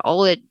message that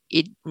all it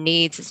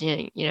needs is,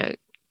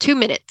 2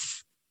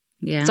 minutes.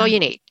 Yeah. That's all you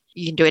need.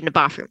 You can do it in the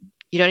bathroom.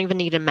 You don't even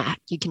need a mat.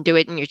 You can do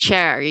it in your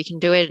chair. You can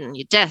do it in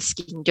your desk.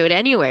 You can do it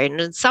anywhere, in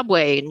the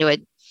subway, and do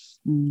it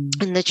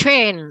in the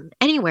train,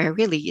 anywhere,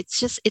 really. It's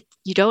just,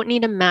 you don't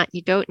need a mat.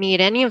 You don't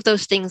need any of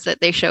those things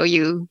that they show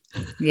you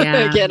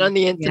again on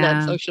the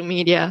internet, social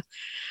media.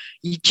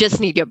 You just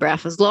need your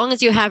breath. As long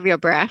as you have your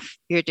breath,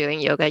 you're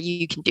doing yoga,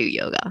 you can do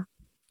yoga.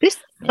 This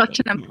is such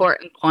an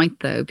important point,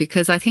 though,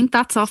 because I think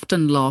that's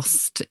often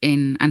lost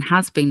and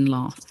has been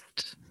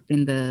lost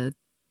in the,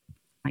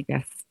 I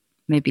guess,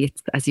 maybe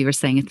it's, as you were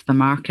saying, it's the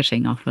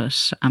marketing of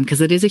it,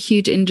 because it is a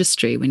huge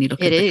industry when you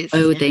look at the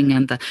clothing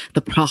and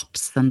the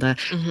props and and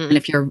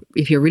if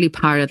you're really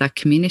part of that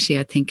community,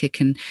 I think it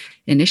can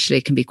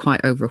be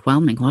quite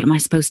overwhelming. What am I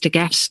supposed to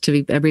get to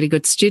be a really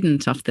good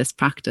student of this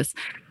practice?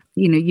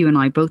 You and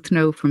I both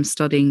know from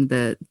studying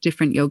the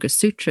different yoga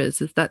sutras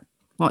is that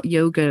what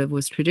yoga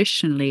was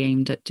traditionally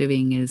aimed at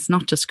doing is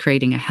not just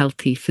creating a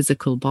healthy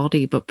physical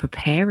body, but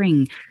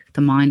preparing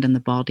the mind and the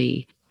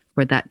body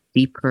for that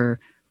deeper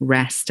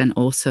rest and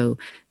also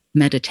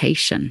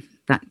meditation,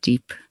 that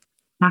deep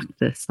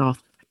practice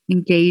of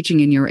engaging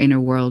in your inner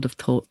world of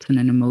thoughts and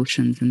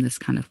emotions in this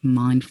kind of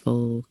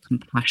mindful,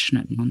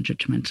 compassionate,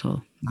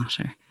 non-judgmental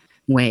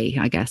way,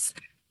 I guess.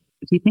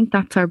 Do you think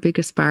that's our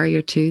biggest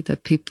barrier too?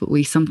 That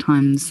we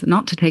sometimes,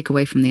 not to take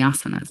away from the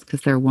asanas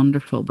because they're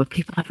wonderful, but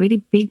people have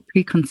really big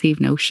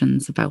preconceived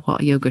notions about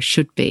what yoga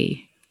should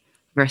be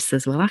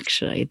versus, well,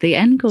 actually, the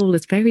end goal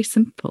is very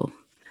simple.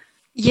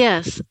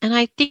 Yes. And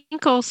I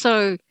think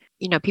also,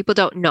 people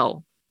don't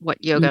know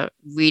what yoga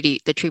really,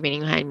 the true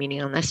meaning behind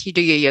meaning, unless you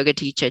do your yoga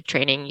teacher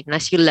training,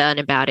 unless you learn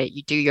about it,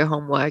 you do your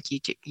homework,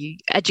 you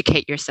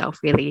educate yourself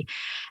really.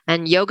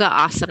 And yoga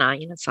asana,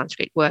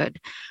 Sanskrit word,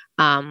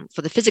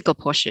 for the physical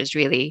postures,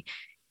 really,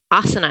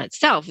 asana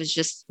itself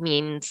just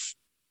means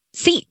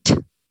seat,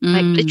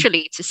 like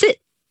literally to sit.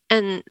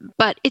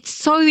 But it's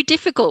so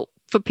difficult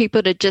for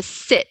people to just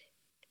sit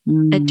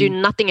and do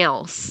nothing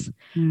else,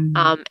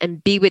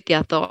 and be with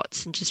their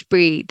thoughts and just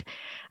breathe.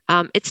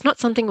 It's not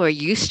something we're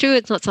used to.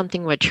 It's not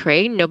something we're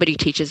trained. Nobody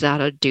teaches us how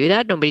to do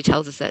that. Nobody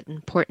tells us that it's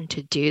important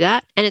to do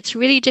that. And it's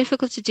really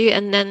difficult to do.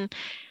 And then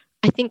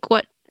I think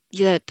what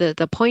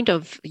the point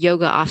of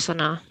yoga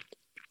asana,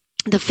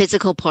 the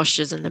physical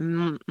postures and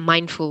the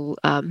mindful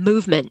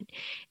movement,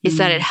 is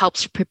that it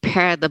helps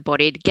prepare the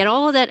body to get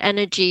all that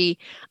energy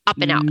up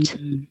and out.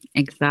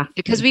 Exactly.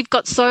 Because we've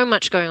got so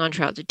much going on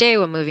throughout the day.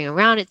 We're moving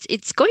around.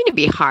 It's going to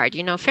be hard,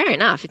 fair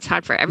enough. It's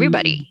hard for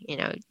everybody,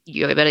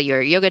 whether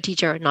you're a yoga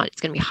teacher or not, it's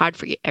going to be hard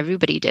for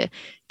everybody to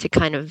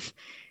kind of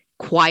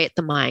quiet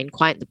the mind,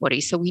 quiet the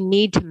body. So we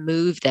need to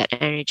move that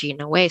energy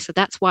in a way. So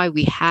that's why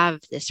we have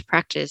this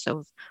practice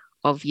of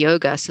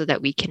yoga, so that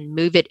we can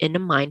move it in a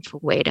mindful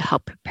way to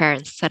help prepare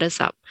and set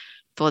us up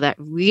for that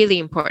really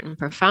important,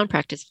 profound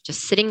practice of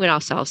just sitting with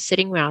ourselves,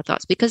 sitting with our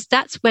thoughts, because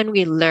that's when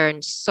we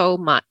learn so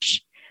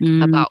much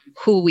about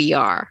who we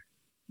are.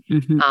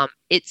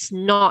 It's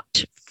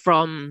not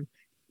from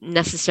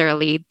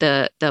necessarily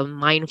the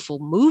mindful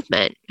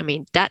movement. I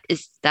mean, that's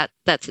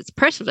its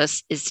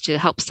purpose, is to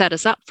help set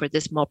us up for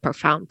this more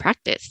profound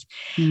practice.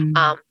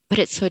 But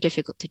it's so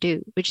difficult to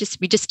do. We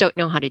just don't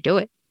know how to do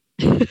it.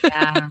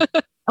 Yeah.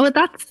 Oh,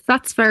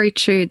 that's very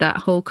true. That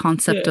whole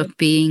concept of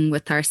being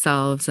with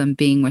ourselves and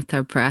being with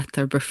our breath,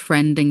 or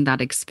befriending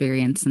that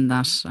experience, and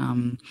that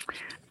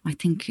I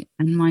think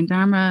in Mind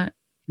Dharma,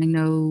 I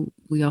know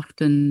we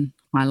often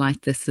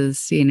highlight this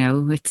as,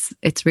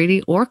 it's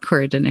really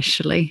awkward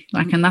initially,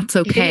 and that's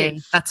okay.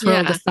 That's where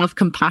all the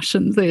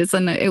self-compassion is,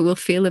 and it will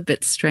feel a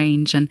bit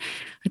strange. And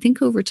I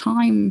think over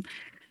time,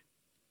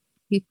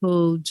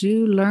 people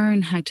do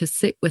learn how to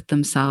sit with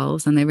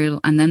themselves, and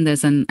and then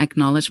there's an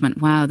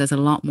acknowledgement, wow, there's a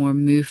lot more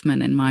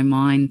movement in my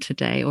mind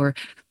today, or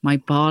my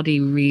body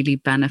really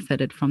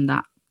benefited from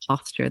that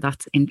posture.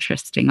 That's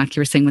interesting. Like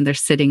you were saying, when they're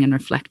sitting and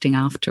reflecting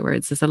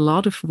afterwards, there's a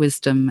lot of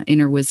wisdom,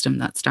 inner wisdom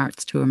that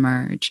starts to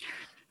emerge.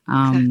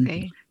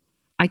 Exactly.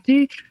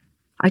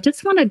 I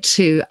just wanted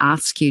to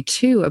ask you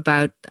too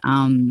about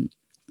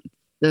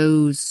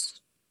those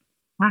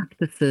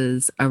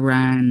practices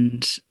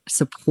around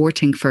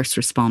supporting first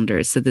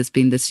responders. So there's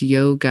been this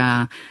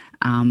yoga,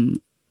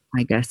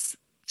 I guess,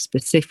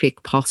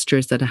 specific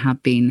postures that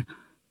have been,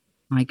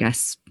 I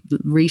guess,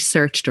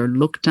 researched or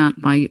looked at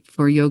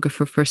for yoga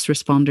for first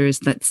responders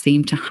that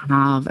seem to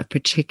have a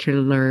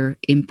particular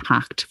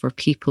impact for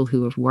people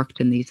who have worked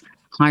in these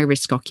high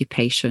risk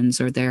occupations,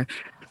 or they're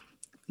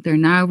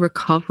now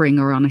recovering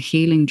or on a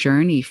healing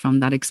journey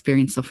from that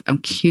experience of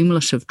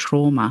cumulative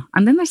trauma.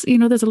 And then there's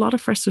a lot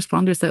of first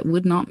responders that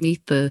would not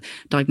meet the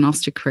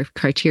diagnostic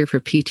criteria for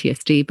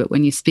PTSD, but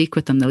when you speak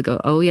with them, they'll go,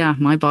 "Oh yeah,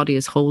 my body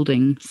is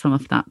holding some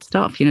of that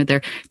stuff."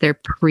 They're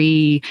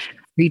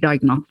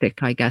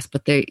pre-diagnostic, I guess,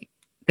 but they're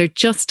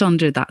just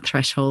under that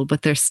threshold,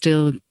 but they're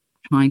still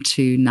trying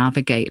to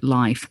navigate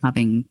life,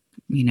 having,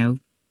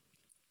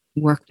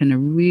 worked in a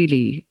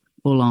really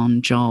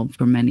full-on job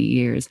for many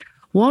years.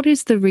 What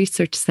is the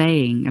research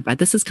saying about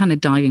this? Is kind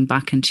of diving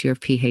back into your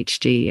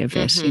PhD of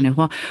it.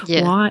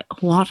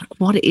 Mm-hmm.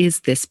 What is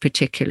this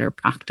particular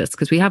practice?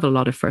 Because we have a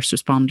lot of first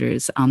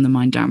responders on the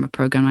Mind Dharma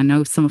program. I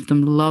know some of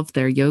them love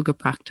their yoga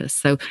practice.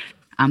 So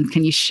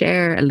can you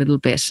share a little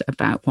bit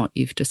about what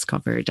you've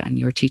discovered and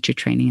your teacher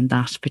training in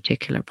that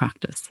particular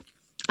practice?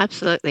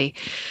 Absolutely.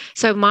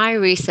 So my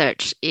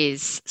research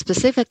is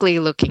specifically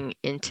looking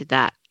into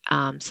that.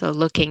 So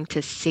looking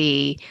to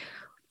see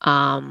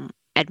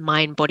at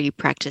mind-body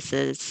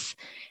practices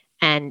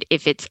and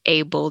if it's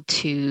able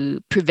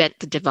to prevent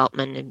the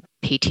development of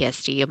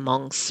PTSD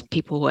amongst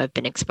people who have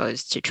been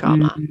exposed to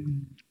trauma.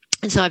 Mm-hmm.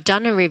 And so I've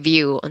done a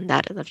review on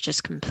that I've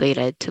just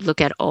completed to look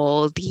at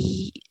all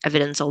the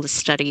evidence, all the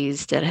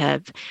studies that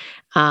have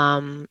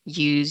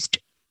used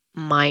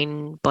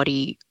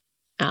mind-body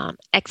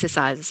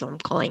exercises, I'm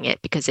calling it,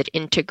 because it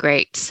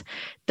integrates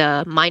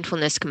the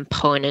mindfulness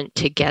component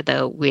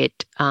together with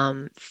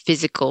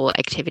physical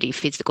activity,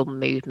 physical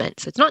movement.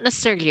 So it's not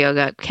necessarily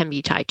yoga, it can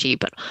be Tai Chi,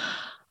 but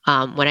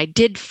when I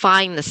did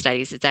find the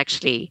studies, it's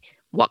actually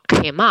what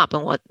came up,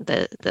 and what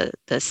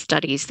the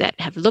studies that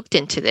have looked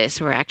into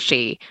this were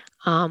actually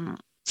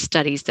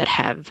studies that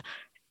have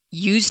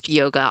used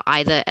yoga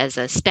either as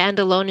a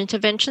standalone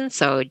intervention,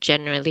 so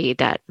generally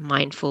that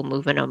mindful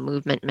movement or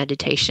movement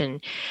meditation,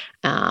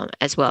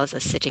 as well as a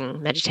sitting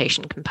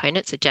meditation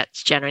component. So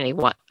that's generally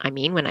what I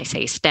mean when I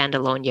say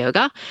standalone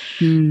yoga.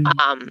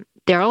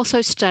 There are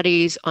also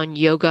studies on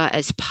yoga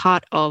as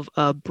part of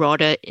a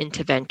broader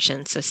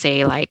intervention. So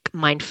say like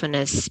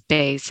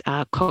mindfulness-based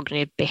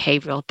cognitive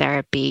behavioral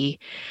therapy,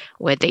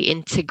 where they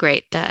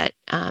integrate that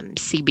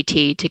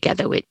CBT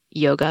together with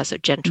yoga, so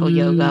gentle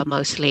yoga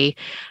mostly,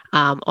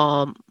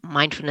 or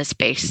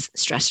mindfulness-based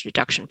stress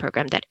reduction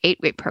program, that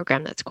 8-week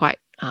program that's quite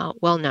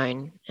well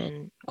known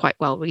and quite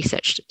well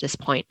researched at this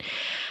point.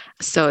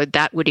 So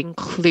that would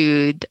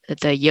include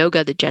the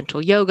yoga, the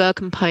gentle yoga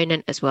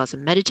component, as well as a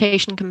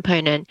meditation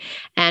component.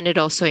 And it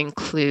also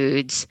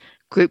includes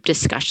group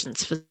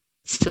discussions,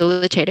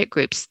 facilitated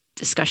groups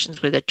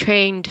discussions with a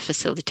trained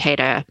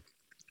facilitator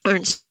or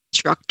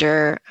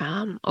instructor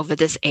over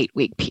this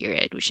 8-week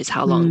period, which is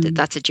how long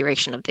that's the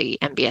duration of the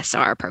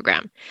MBSR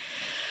program.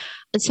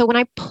 And so when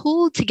I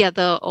pulled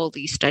together all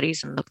these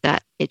studies and looked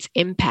at its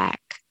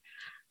impact,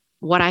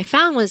 what I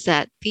found was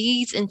that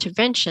these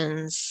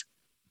interventions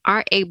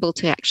are able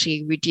to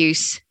actually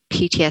reduce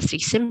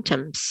PTSD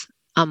symptoms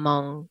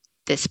among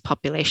this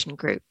population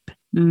group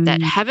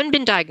that haven't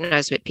been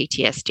diagnosed with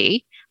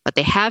PTSD, but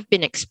they have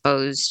been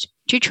exposed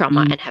to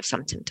trauma and have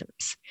some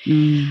symptoms.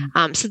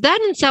 So that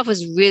in itself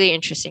was really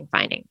interesting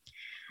finding.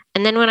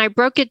 And then when I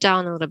broke it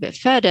down a little bit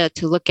further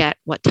to look at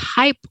what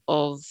type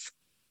of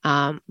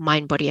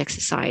mind-body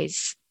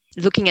exercise,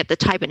 looking at the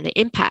type and the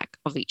impact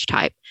of each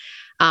type,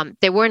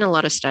 there weren't a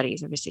lot of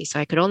studies, obviously, so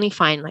I could only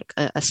find like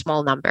a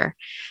small number.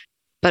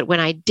 But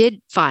when I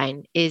did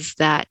find is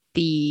that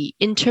the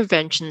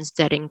interventions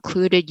that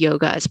included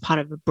yoga as part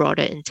of a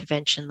broader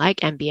intervention like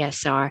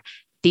MBSR,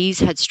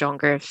 these had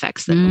stronger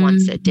effects than the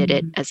ones that did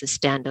it as a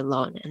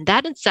standalone. And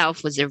that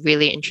itself was a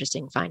really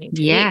interesting finding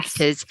to me,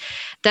 because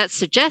that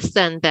suggests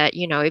then that,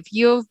 if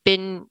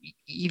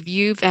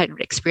you've had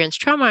experienced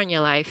trauma in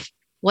your life,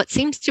 what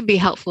seems to be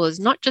helpful is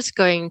not just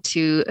going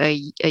to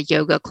a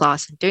yoga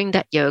class and doing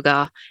that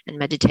yoga and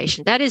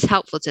meditation. That is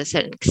helpful to a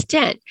certain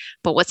extent.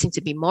 But what seems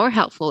to be more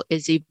helpful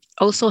is it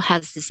also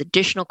has this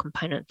additional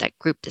component, that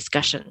group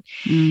discussion.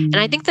 And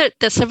I think that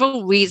there's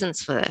several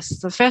reasons for this.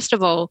 So first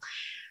of all,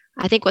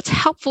 I think what's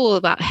helpful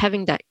about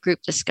having that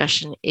group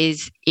discussion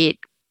is it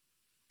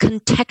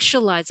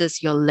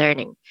contextualizes your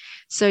learning.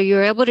 So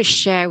you're able to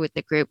share with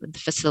the group, with the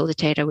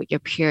facilitator, with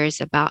your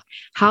peers about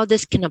how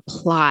this can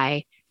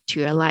apply to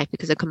your life,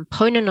 because a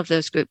component of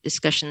those group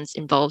discussions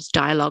involves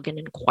dialogue and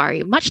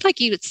inquiry, much like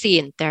you would see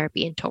in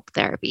therapy and talk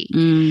therapy,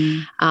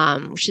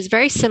 which is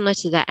very similar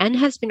to that, and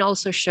has been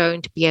also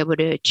shown to be able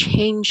to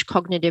change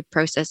cognitive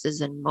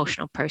processes and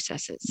emotional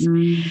processes.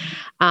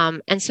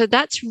 And so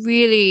that's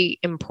really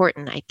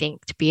important, I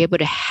think, to be able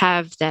to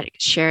have that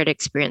shared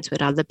experience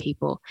with other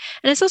people.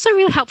 And it's also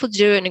really helpful to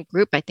do it in a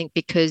group, I think,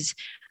 because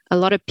a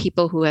lot of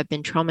people who have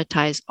been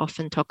traumatized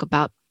often talk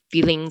about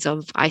feelings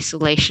of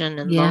isolation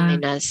and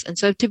loneliness. And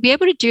so to be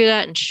able to do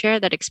that and share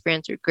that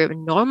experience with group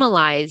and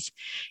normalize,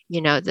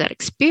 that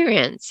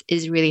experience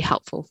is really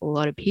helpful for a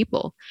lot of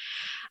people.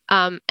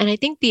 And I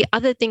think the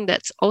other thing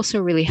that's also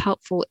really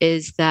helpful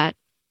is that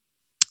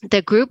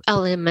the group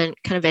element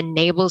kind of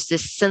enables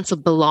this sense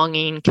of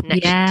belonging,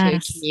 connection to a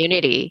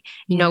community,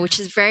 which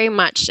is very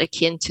much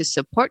akin to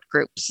support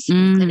groups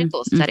in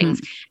clinical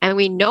settings. And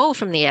we know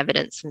from the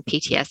evidence from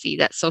PTSD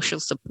that social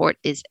support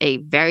is a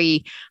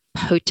very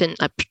potent,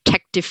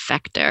 protective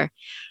factor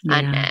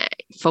and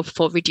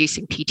for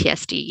reducing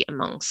PTSD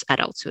amongst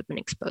adults who have been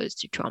exposed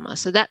to trauma.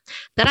 So that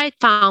I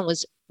found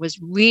was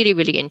really,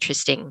 really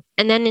interesting.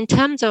 And then in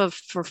terms of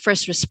for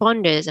first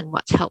responders and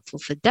what's helpful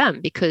for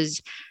them,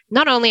 because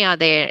not only are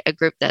they a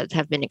group that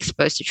have been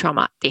exposed to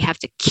trauma, they have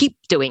to keep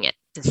doing it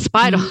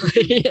despite all,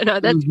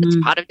 that's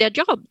part of their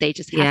job. They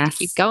just have to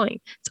keep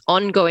going. It's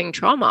ongoing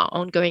trauma,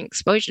 ongoing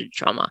exposure to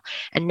trauma,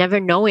 and never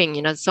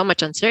knowing, so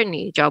much uncertainty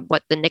in the job,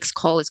 what the next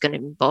call is going to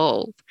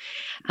involve,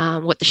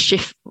 what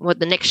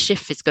the next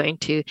shift is going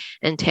to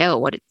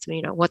entail, what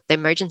the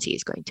emergency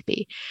is going to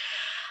be.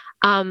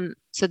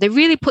 So they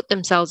really put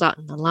themselves out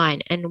on the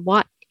line. And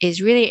what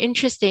is really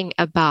interesting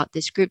about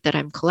this group that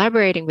I'm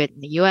collaborating with in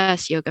the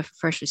US, Yoga for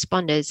First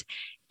Responders,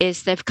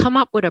 is they've come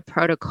up with a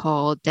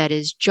protocol that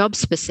is job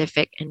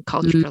specific and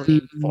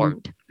culturally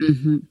informed.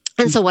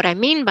 And so what I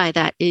mean by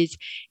that is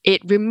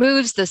it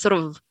removes the sort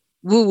of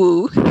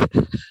woo-woo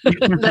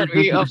that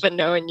we often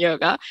know in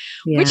yoga,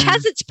 which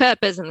has its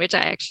purpose and which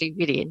I actually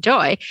really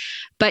enjoy.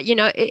 But,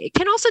 it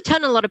can also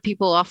turn a lot of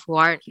people off who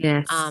aren't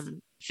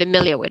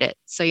familiar with it.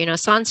 So,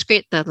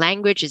 Sanskrit, the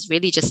language is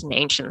really just an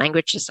ancient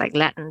language, just like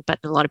Latin, but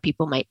a lot of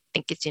people might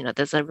think it's,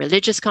 there's a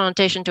religious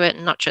connotation to it.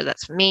 I'm not sure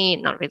that's for me,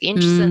 not really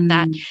interested in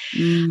that.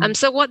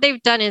 So what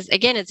they've done is,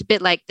 again, it's a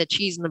bit like the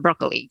cheese and the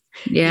broccoli.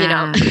 They've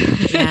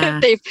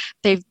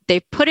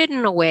put it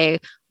in a way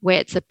where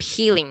it's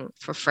appealing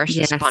for first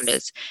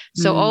responders.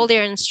 So all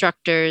their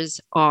instructors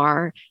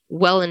are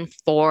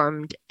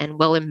well-informed and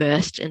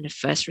well-immersed in the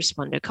first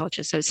responder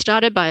culture. So it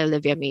started by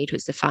Olivia Mead,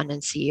 who's the founder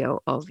and CEO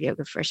of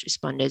Yoga First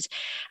Responders.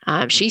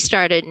 She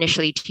started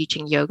initially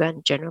teaching yoga in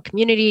the general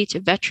community to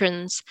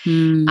veterans.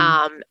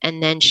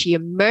 And then she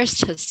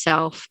immersed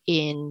herself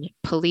in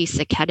police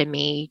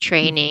academy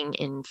training,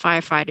 in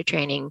firefighter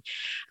training,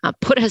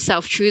 put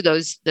herself through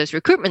those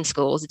recruitment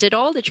schools, did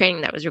all the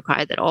training that was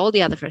required that all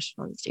the other first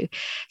responders do,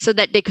 so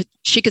that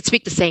she could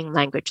speak the same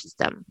language as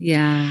them.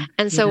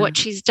 And so what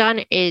she's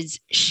done is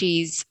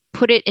she's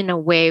put it in a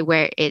way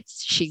where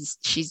she's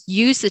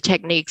used the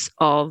techniques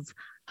of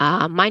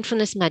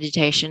mindfulness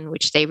meditation,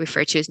 which they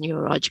refer to as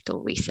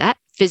neurological reset.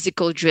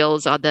 Physical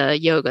drills are the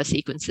yoga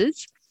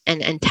sequences,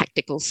 and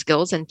tactical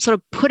skills, and sort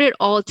of put it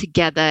all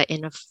together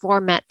in a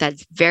format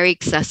that's very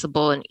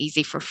accessible and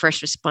easy for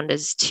first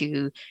responders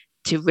to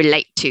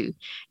relate to.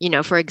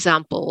 For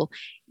example,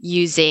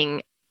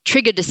 using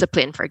trigger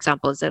discipline, for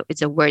example,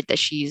 is a word that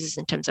she uses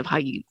in terms of how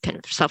you kind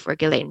of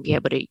self-regulate and be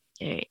able to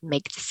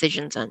make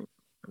decisions and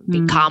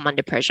be calm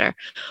under pressure,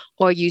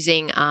 or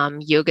using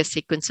yoga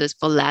sequences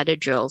for ladder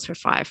drills for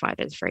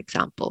firefighters, for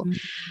example.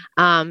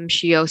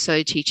 She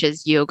also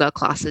teaches yoga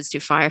classes to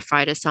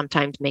firefighters,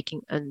 sometimes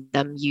making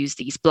them use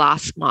these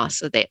blast masks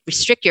so they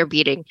restrict your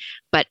breathing,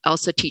 but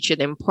also teach you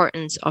the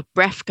importance of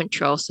breath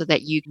control so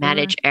that you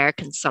manage air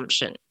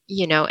consumption,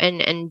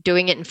 and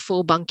doing it in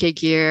full bunker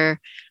gear,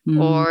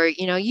 or,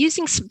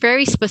 using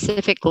very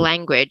specific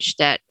language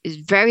that is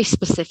very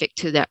specific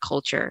to that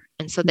culture.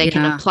 And so they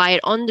can apply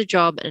it on the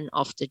job and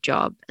off the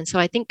job. And so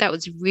I think that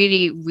was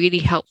really, really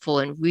helpful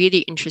and really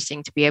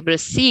interesting to be able to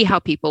see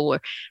how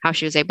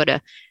she was able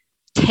to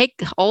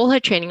take all her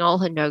training, all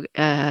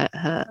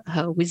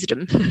her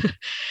wisdom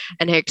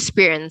and her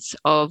experience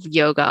of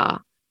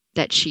yoga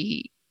that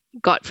she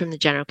got from the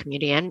general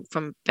community and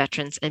from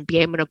veterans, and be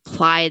able to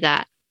apply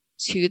that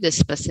to the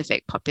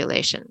specific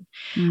population.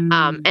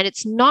 And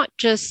it's not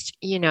just,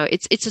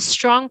 it's a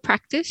strong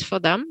practice for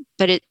them,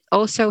 but it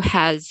also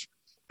has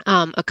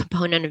a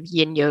component of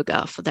yin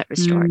yoga for that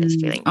restorative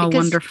feeling. Oh,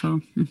 wonderful.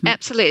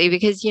 Absolutely.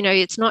 Because,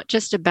 it's not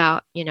just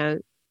about,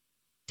 the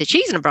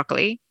cheese and the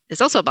broccoli.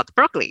 It's also about the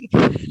broccoli.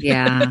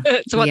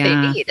 It's what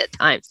they need at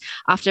times.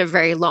 After a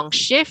very long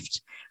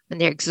shift, when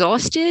they're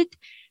exhausted,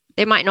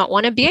 they might not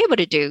want to be able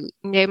to do.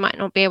 They might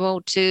not be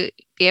able to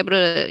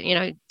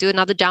do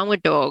another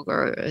downward dog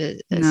or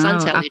a sun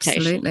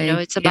salutation. Absolutely.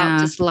 It's about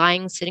just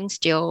lying, sitting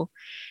still,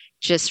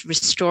 just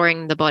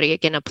restoring the body,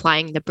 again,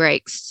 applying the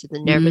brakes to the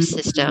nervous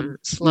system,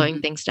 slowing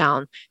things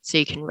down so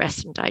you can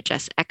rest and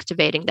digest,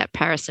 activating that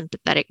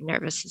parasympathetic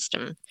nervous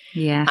system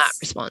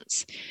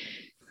response.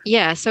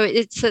 Yeah, so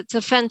it's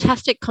a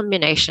fantastic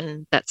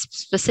combination that's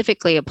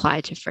specifically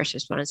applied to first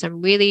responders.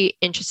 I'm really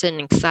interested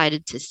and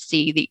excited to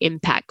see the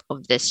impact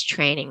of this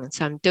training. And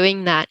so I'm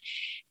doing that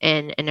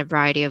in a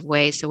variety of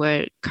ways. So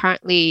we're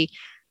currently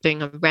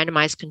doing a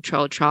randomized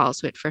controlled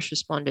trials with first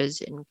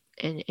responders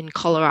in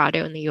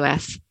Colorado in the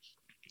US,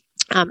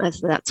 as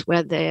that's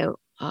where the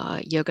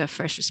yoga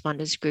first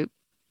responders group,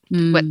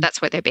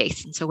 that's where they're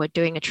based. And so we're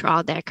doing a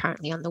trial there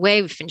currently on the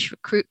way. We finished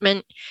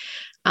recruitment.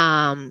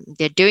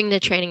 They're doing the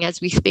training as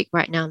we speak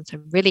right now. So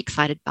I'm really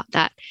excited about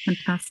that.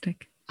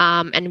 Fantastic.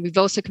 And we've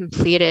also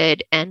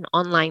completed an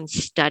online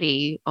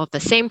study of the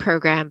same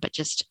program, but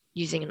just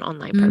using an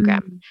online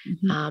program.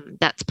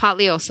 That's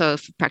partly also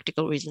for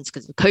practical reasons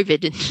because of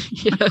COVID.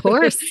 And, of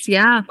course,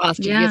 yeah.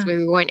 Last 2 years where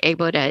we weren't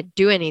able to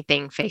do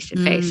anything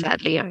face-to-face,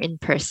 sadly, or in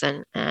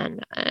person,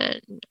 and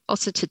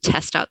also to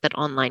test out that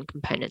online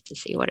component to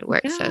see what it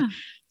works.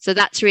 So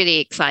that's really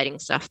exciting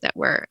stuff that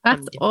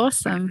That's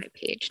awesome. My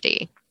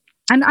PhD.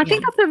 And I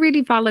think that's a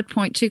really valid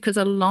point too, because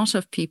a lot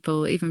of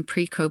people, even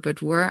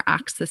pre-COVID, were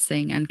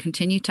accessing and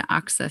continue to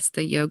access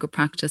the yoga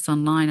practice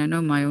online. I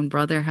know my own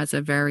brother has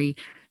a very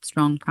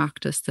strong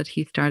practice that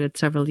he started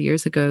several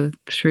years ago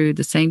through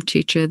the same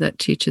teacher that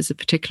teaches a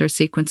particular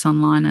sequence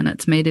online, and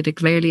it's made it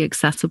clearly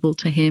accessible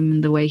to him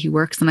in the way he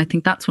works. And I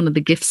think that's one of the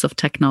gifts of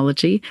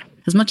technology.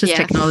 As much as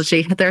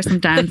technology, there are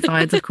some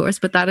downsides, of course,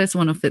 but that is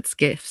one of its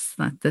gifts,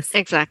 that this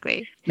makes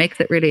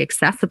it really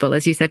accessible,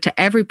 as you said, to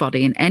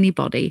everybody and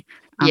anybody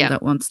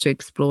that wants to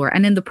explore,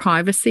 and in the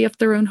privacy of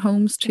their own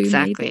homes too.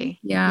 Maybe.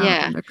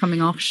 When they're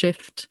coming off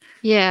shift.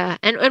 Yeah.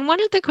 And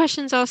one of the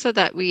questions also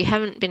that we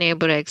haven't been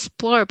able to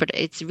explore, but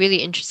it's really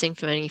interesting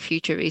for any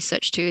future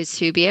research too, is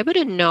to be able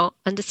to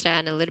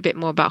understand a little bit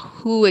more about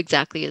who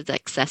exactly is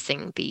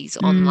accessing these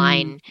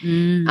online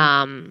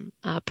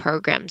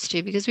programs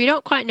too, because we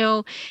don't quite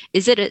know,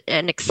 is it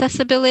an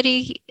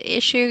accessibility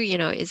issue?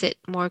 Is it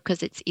more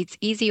because it's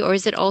easy, or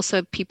is it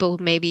also people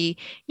maybe,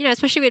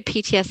 especially with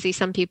PTSD,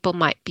 some people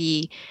might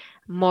be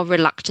more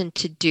reluctant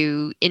to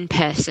do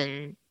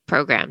in-person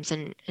programs,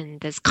 and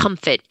there's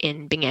comfort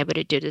in being able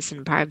to do this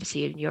in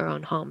privacy in your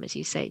own home, as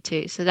you say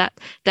too. So that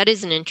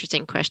is an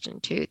interesting question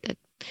too,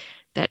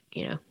 that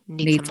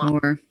needs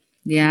more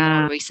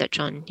research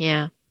on.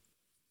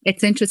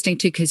 It's interesting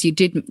too, because you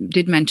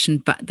did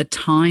mention the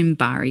time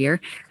barrier,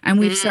 and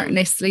we've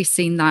certainly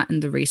seen that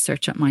in the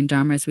research at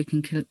Minddharma as we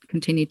can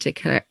continue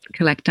to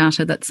collect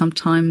data, that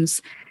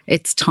sometimes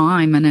it's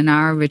time. And in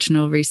our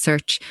original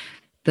research,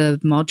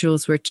 the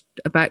modules were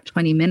about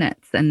 20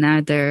 minutes, and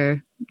now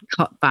they're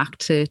cut back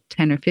to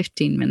 10 or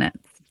 15 minutes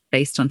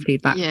based on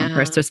feedback from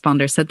first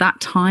responders. So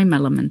that time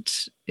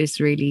element seems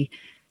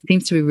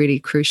to be really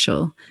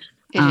crucial.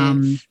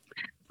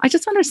 I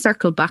just want to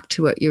circle back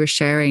to what you were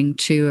sharing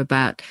too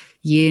about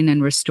yin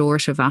and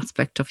restorative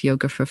aspect of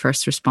yoga for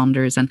first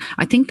responders. And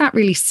I think that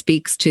really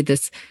speaks to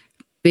this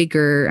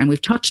bigger, and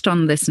we've touched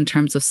on this in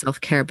terms of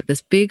self-care, but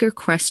this bigger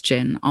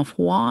question of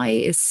why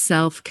is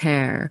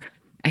self-care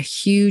a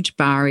huge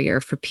barrier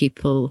for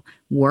people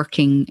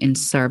working in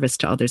service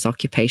to others'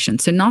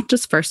 occupations. So not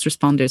just first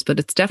responders, but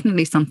it's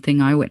definitely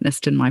something I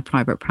witnessed in my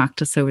private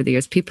practice over the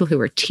years. People who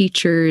are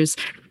teachers,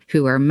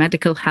 who are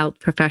medical health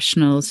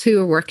professionals, who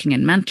are working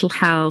in mental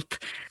health,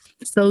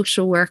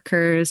 social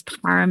workers,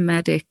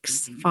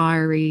 paramedics,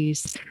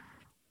 fireys,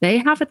 they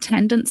have a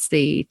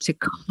tendency to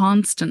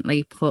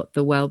constantly put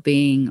the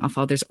well-being of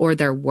others or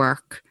their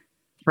work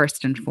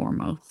first and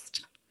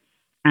foremost.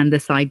 And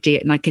this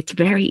idea, like, it's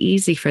very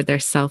easy for their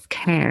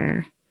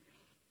self-care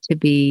to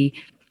be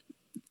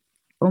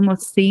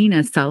almost seen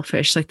as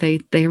selfish. Like they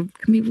can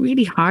be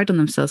really hard on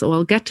themselves. Oh,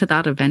 I'll get to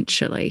that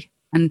eventually.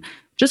 And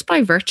just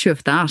by virtue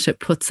of that, it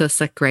puts us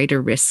at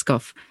greater risk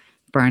of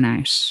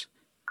burnout,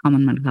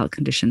 common mental health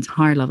conditions,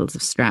 higher levels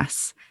of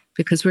stress,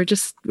 because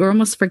we're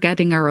almost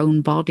forgetting our own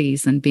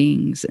bodies and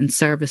beings in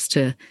service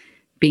to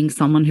being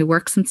someone who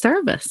works in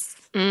service.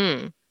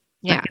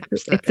 Yeah,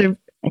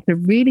 it's a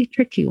really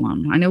tricky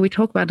one. I know we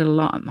talk about it a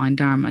lot at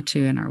Minddharma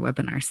too in our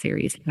webinar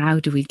series. How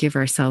do we give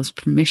ourselves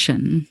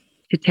permission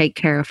to take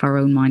care of our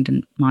own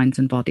minds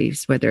and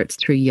bodies, whether it's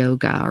through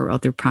yoga or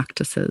other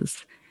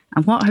practices?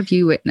 And what have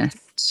you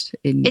witnessed?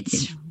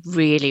 It's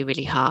really,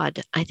 really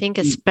hard. I think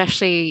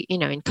especially,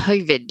 in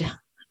COVID,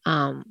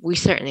 we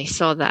certainly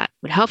saw that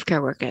with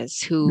healthcare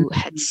workers who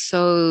had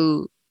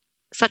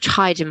such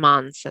high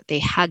demands that they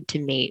had to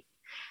meet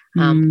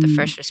the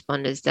first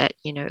responders, that,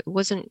 it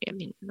wasn't,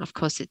 of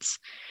course it's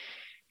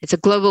a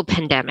global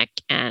pandemic,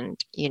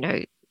 and,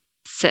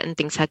 certain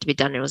things had to be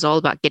done. It was all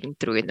about getting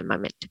through in the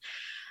moment.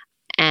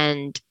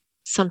 And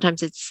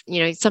sometimes it's,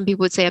 some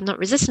people would say, I'm not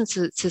resistant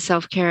to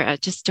self-care. I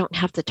just don't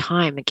have the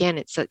time. Again,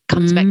 it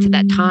comes back to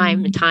that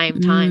time,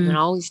 and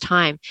always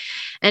time.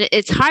 And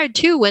it's hard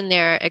too when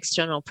there are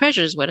external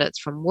pressures, whether it's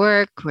from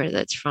work, whether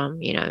it's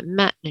from, your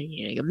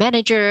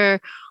manager,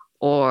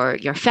 or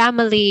your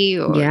family,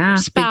 or your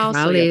spouse,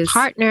 or your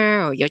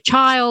partner, or your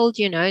child,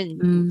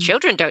 and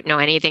children don't know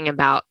anything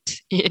about,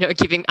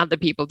 giving other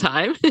people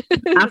time.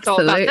 It's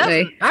all about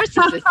them,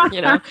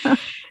 narcissist.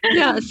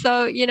 Yeah.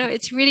 So,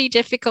 it's really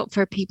difficult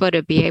for people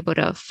to be able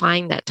to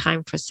find that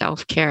time for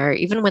self-care,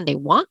 even when they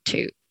want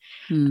to.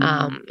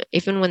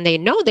 Even when they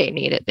know they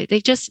need it,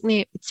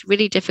 it's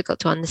really difficult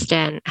to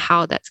understand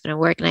how that's going to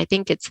work. And I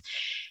think it's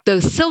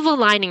the silver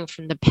lining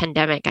from the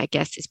pandemic, I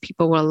guess, is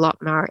people were a lot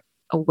more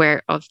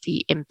aware of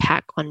the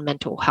impact on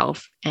mental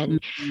health and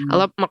a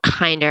lot more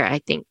kinder, I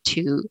think,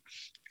 to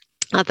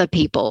other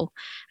people,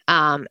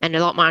 and a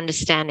lot more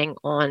understanding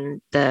on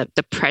the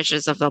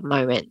pressures of the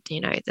moment.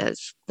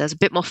 There's a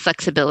bit more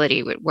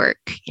flexibility with work,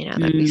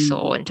 that we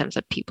saw in terms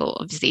of people.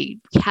 Obviously,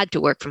 we had to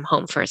work from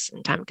home for a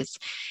certain time because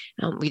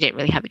we didn't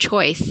really have a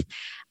choice.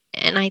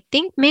 And I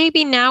think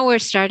maybe now we're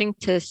starting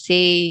to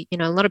see,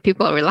 a lot of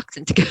people are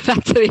reluctant to go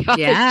back to the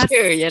office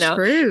too.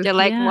 True. They're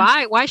like,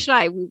 why should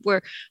I?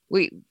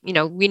 We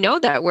know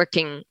that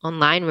working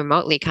online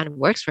remotely kind of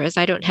works for us.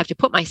 I don't have to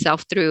put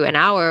myself through an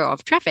hour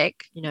of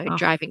traffic,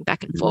 driving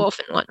back and forth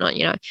and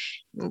whatnot.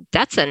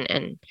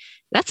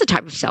 That's a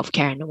type of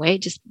self-care in a way,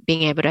 just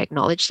being able to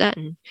acknowledge that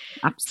in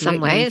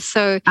some way.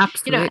 So,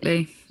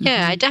 absolutely.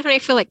 I definitely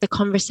feel like the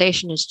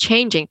conversation is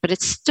changing, but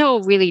it's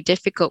still really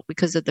difficult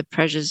because of the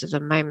pressures of the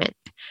moment.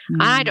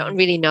 I don't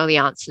really know the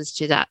answers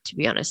to that, to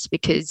be honest,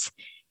 because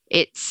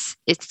it's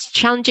a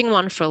challenging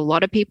one for a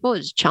lot of people.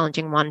 It's a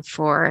challenging one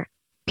for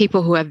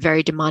people who have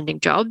very demanding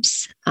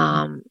jobs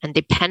and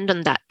depend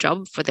on that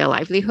job for their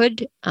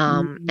livelihood.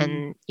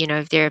 And,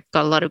 if they've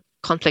got a lot of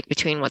conflict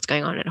between what's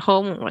going on at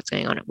home and what's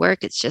going on at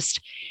work, it's just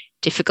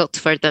difficult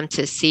for them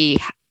to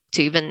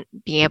even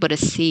be able to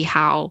see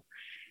how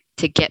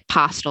to get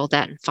past all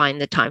that and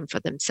find the time for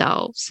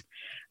themselves.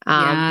 But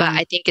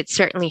I think it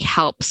certainly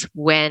helps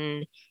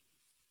when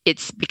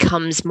it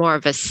becomes more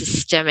of a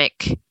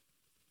systemic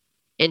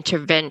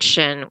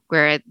intervention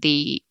where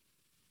the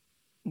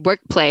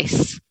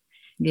workplace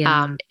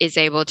is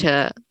able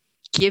to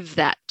give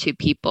that to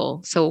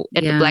people. So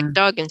at the Black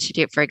Dog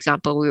Institute, for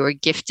example, we were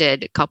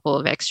gifted a couple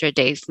of extra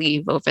days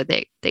leave over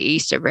the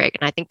Easter break.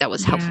 And I think that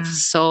was helpful for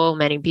so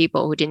many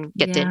people who didn't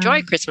get to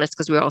enjoy Christmas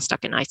because we were all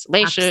stuck in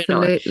isolation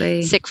or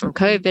sick from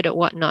COVID or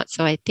whatnot.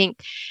 So I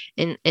think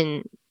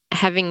in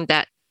having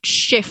that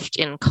shift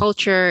in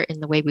culture, in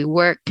the way we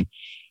work,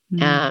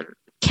 can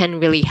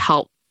really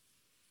help,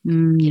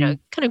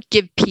 kind of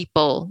give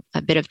people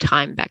a bit of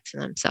time back to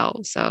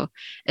themselves. So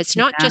it's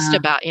not just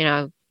about,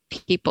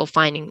 people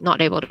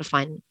not able to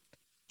find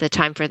the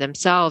time for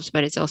themselves,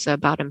 but it's also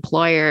about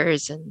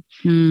employers and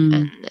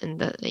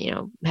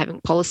the,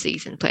 having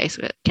policies in place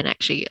that can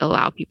actually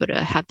allow people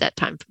to have that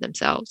time for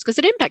themselves, because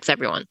it impacts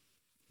everyone.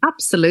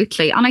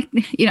 Absolutely. And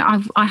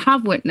I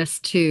have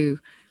witnessed too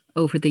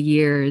over the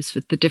years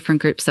with the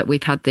different groups that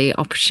we've had the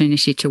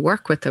opportunity to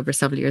work with over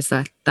several years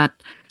that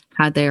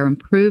how they are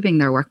improving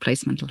their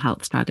workplace mental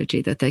health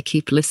strategy, that they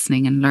keep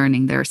listening and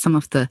learning. There are some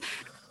of the,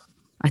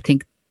 I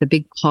think, the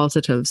big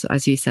positives,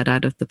 as you said,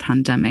 out of the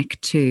pandemic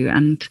too,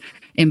 and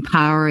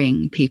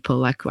empowering people.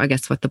 Like, I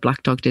guess what the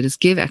Black Dog did is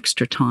give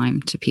extra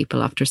time to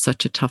people after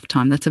such a tough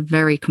time. That's a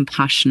very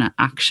compassionate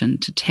action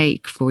to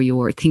take for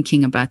your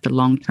thinking about the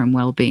long-term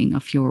well-being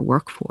of your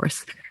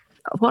workforce.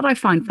 What I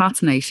find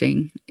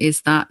fascinating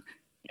is that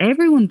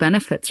everyone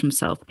benefits from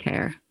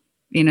self-care.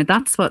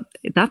 That's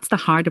the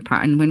harder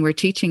part. And when we're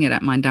teaching it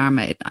at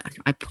Minddharma,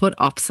 I put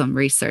up some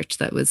research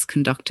that was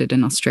conducted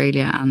in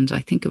Australia, and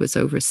I think it was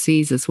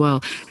overseas as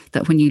well,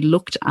 that when you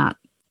looked at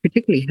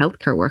particularly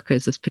healthcare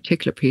workers, this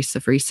particular piece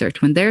of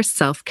research, when their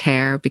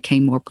self-care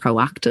became more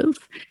proactive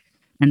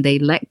and they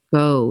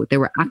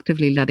were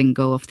actively letting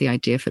go of the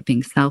idea of it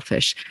being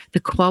selfish,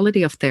 the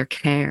quality of their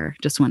care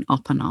just went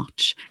up a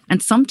notch.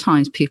 And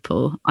sometimes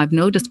people, I've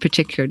noticed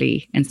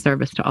particularly in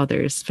service to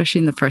others, especially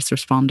in the first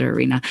responder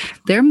arena,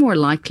 they're more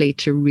likely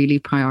to really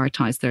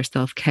prioritize their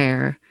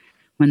self-care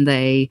when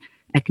they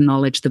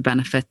acknowledge the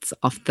benefits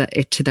of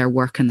it to their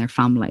work and their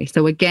family.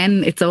 So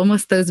again, it's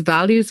almost those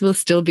values will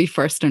still be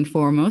first and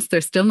foremost.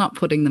 They're still not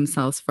putting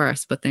themselves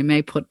first, but they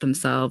may put their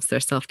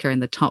self-care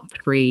in the top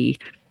 3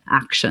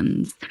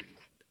 actions,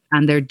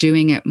 and they're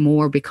doing it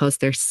more because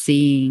they're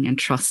seeing and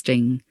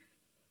trusting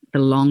the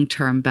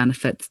long-term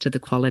benefits to the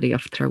quality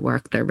of their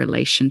work, their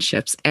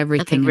relationships,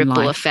 everything in life.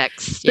 Ripple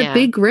effects. The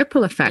big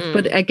ripple effect.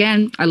 But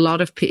again,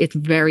 it's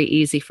very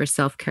easy for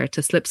self-care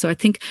to slip. So I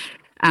think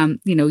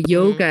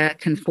yoga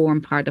can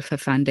form part of a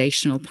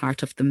foundational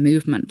part of the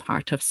movement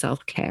part of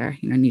self-care,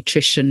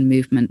 nutrition,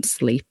 movement,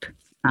 sleep,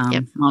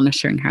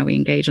 monitoring how we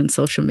engage on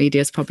social media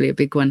is probably a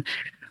big one.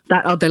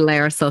 That other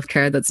layer of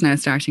self-care that's now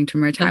starting to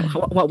emerge,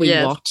 what we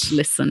watch,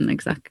 listen,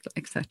 exactly,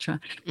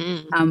 etc.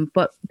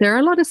 But there are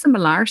a lot of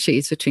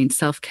similarities between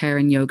self-care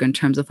and yoga in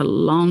terms of a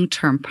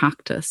long-term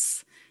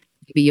practice.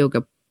 Maybe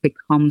yoga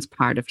becomes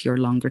part of your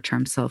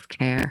longer-term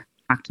self-care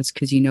practice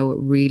because it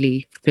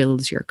really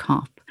fills your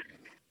cup.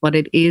 But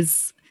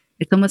it's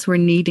almost we're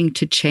needing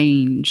to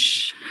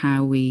change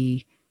how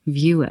we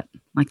view it.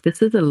 Like,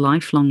 this is a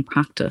lifelong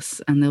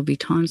practice, and there'll be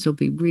times we'll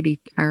be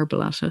really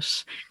terrible at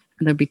it.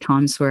 And there'll be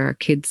times where our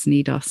kids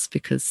need us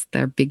because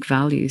they're big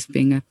values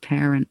being a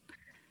parent.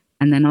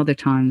 And then other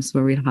times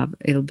where we'll have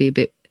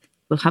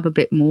a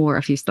bit more,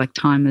 if you like,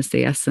 time is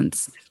the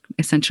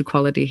essential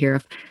quality here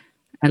of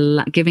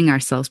giving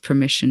ourselves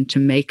permission to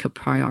make a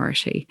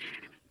priority.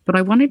 But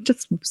I wanted to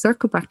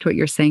circle back to what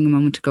you're saying a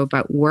moment ago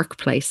about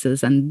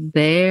workplaces and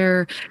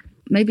their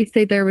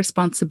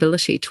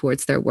responsibility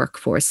towards their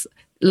workforce.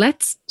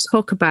 Let's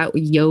talk about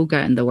yoga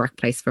in the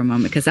workplace for a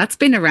moment, because that's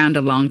been around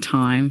a long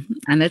time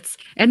and it's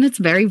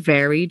very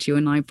varied. You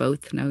and I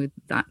both know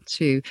that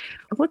too.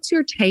 What's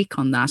your take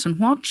on that? And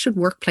what should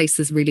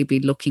workplaces really be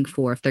looking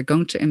for if they're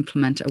going to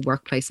implement a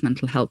workplace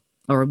mental health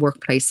or a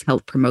workplace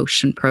health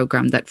promotion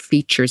program that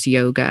features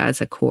yoga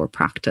as a core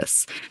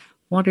practice?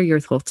 What are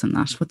your thoughts on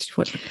that?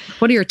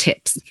 What are your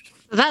tips?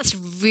 That's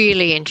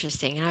really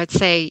interesting. And I would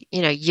say,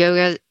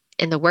 yoga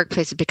in the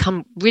workplace has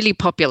become really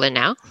popular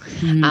now,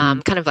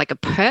 kind of like a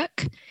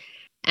perk.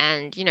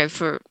 And,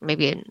 for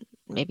maybe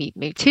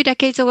 2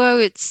 decades ago,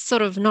 it's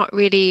sort of not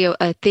really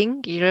a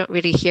thing. You don't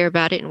really hear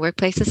about it in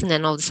workplaces. And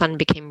then all of a sudden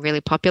became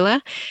really popular.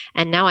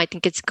 And now I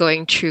think it's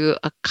going through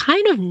a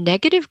kind of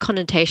negative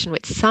connotation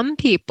with some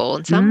people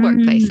in some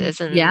workplaces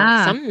and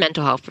some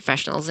mental health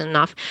professionals.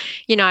 Enough,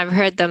 I've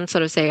heard them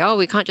sort of say, oh,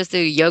 we can't just do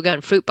yoga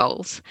and fruit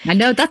bowls. I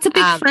know, that's a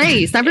big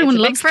phrase. Everyone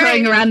loves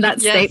throwing around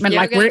that statement.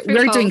 Like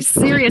we're doing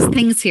serious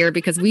things here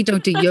because we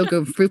don't do yoga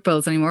and fruit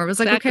bowls anymore. I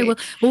was like, okay, well,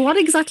 what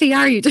exactly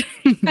are you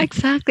doing?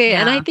 Exactly. Yeah.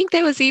 And I think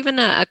there was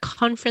even a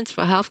conference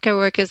for healthcare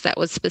workers that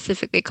was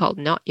specifically called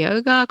Not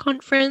Yoga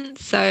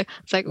Conference. So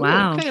it's like,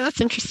 wow, okay,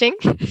 that's interesting.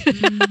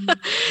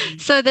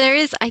 So there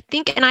is, I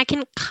think, and I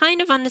can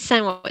kind of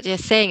understand what you're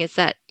saying is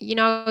that,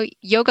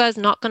 yoga is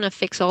not going to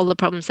fix all the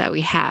problems that we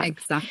have.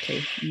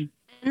 Exactly.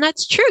 And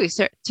that's true.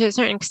 So to a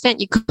certain extent,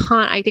 you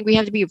can't, I think we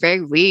have to be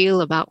very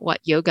real about what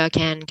yoga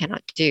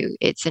cannot do.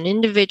 It's an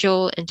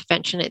individual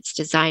intervention. It's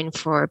designed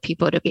for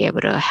people to be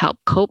able to help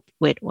cope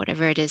with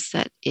whatever it is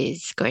that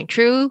is going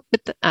through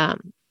with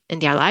in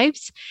their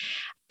lives.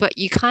 But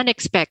you can't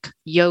expect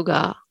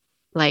yoga,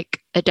 like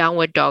a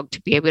downward dog,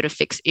 to be able to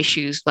fix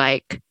issues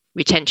like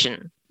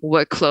retention,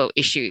 workflow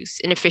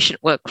issues,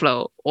 inefficient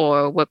workflow,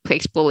 or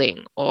workplace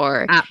bullying,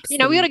 or,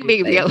 absolutely. We got to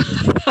be real.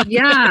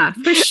 Yeah,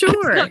 for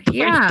sure.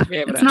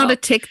 It's not a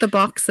tick the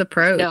box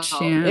approach.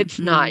 No, it's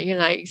not.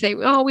 You say,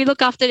 oh, we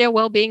look after their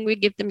well-being. We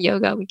give them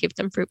yoga. We give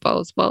them fruit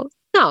bowls. Well,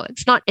 no,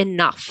 it's not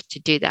enough to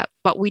do that.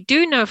 But we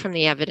do know from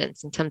the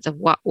evidence in terms of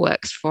what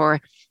works for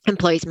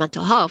employees'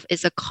 mental health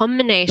is a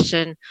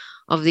combination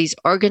of these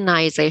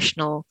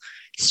organizational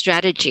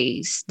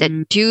strategies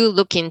that do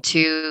look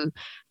into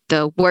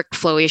the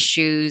workflow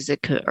issues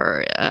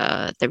or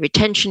the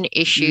retention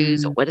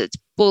issues, or whether it's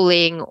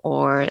bullying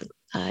or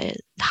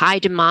high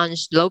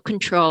demands, low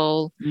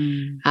control,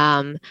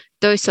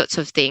 those sorts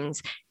of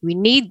things. We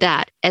need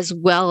that as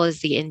well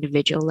as the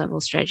individual level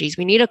strategies.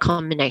 We need a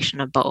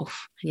combination of both.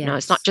 Yes.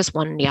 It's not just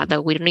one or the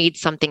other. We need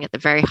something at the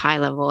very high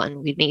level, and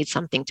we need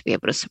something to be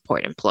able to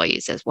support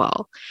employees as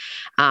well.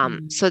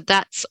 So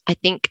that's, I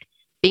think,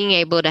 being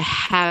able to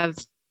have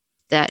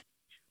that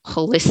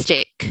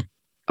holistic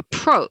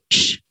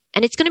approach.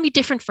 And it's going to be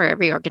different for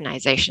every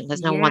organization. There's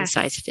no one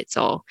size fits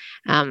all.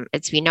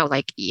 As we know,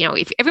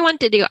 if everyone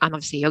did yoga, I'm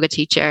obviously a yoga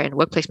teacher and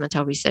workplace mental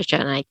health researcher,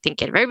 and I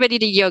think if everybody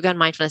did yoga and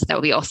mindfulness, that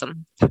would be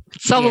awesome.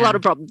 Solve a lot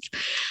of problems.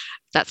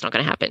 That's not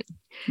going to happen.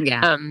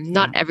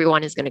 Not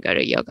everyone is going to go to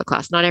a yoga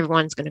class. Not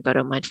everyone's going to go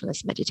to a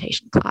mindfulness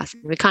meditation class.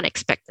 We can't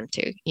expect them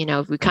to.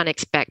 We can't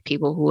expect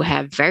people who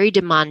have very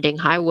demanding,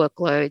 high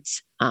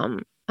workloads, a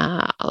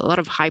lot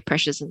of high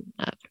pressures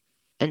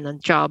in the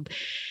job.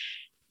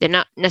 They're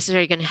not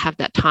necessarily going to have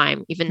that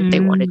time, even if they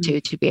wanted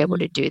to be able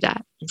to do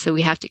that. And so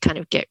we have to kind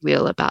of get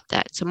real about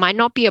that. So it might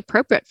not be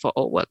appropriate for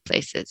all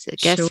workplaces. I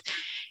guess,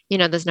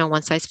 there's no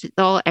one size fits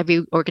all.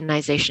 Every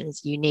organization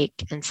is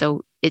unique. And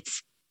so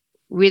it's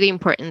really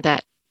important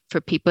that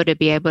for people to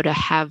be able to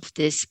have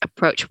this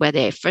approach where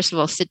they, first of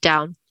all, sit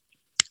down,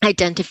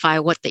 identify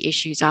what the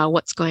issues are,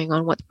 what's going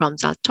on, what the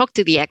problems are, talk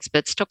to the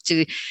experts, talk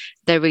to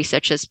the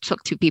researchers,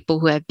 talk to people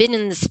who have been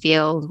in this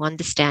field, who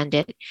understand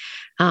it,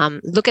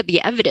 look at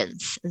the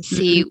evidence and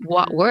see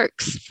what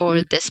works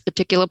for this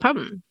particular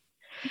problem.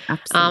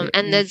 Absolutely.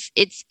 And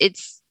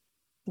it's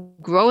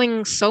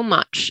growing so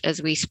much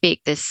as we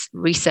speak, this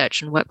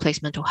research in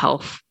workplace mental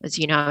health, as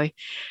you know,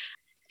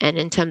 and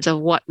in terms of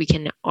what we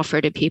can offer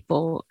to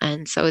people.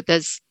 And so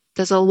there's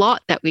a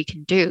lot that we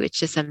can do. It's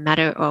just a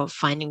matter of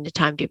finding the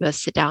time to both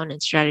sit down and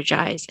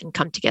strategize and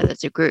come together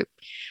as a group,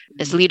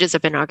 as leaders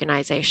of an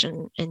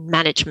organization and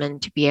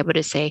management, to be able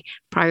to say,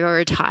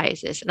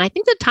 prioritize this. And I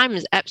think the time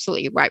is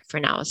absolutely right for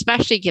now,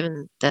 especially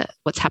given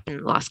what's happened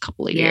in the last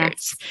couple of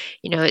years.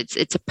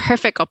 It's a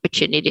perfect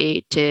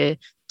opportunity to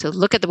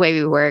look at the way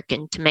we work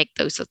and to make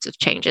those sorts of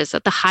changes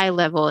at the high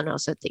level and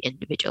also at the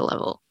individual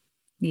level.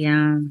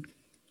 Yeah.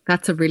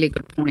 That's a really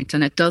good point.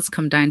 And it does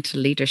come down to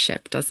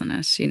leadership, doesn't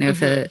it?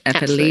 If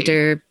a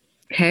leader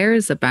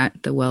cares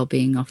about the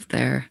well-being of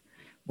their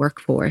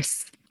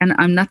workforce,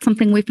 And that's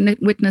something we've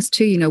witnessed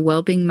too,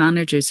 well-being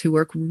managers who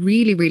work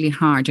really, really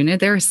hard.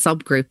 They're a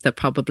subgroup that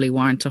probably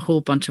warrant a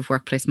whole bunch of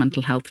workplace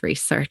mental health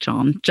research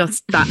on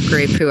just that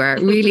group, who are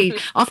really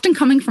often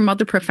coming from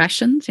other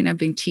professions,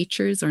 being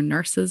teachers or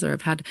nurses, or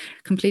have had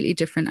completely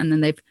different, and then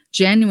they've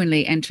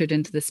genuinely entered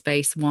into the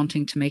space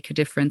wanting to make a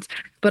difference,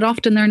 but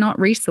often they're not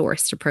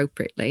resourced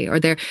appropriately, or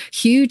there are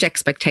huge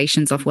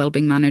expectations of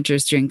well-being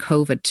managers during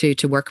COVID too,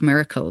 to work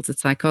miracles.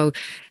 It's like,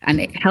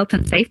 and health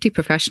and safety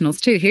professionals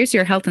too. Here's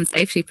your health and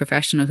safety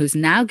professional who's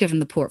now given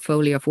the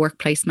portfolio of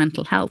workplace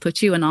mental health,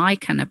 which you and I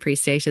can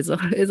appreciate is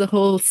a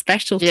whole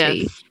specialty.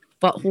 Yes.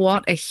 But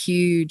what a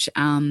huge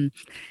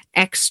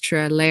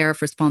extra layer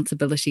of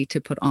responsibility to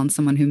put on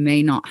someone who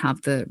may not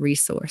have the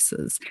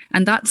resources.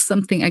 And that's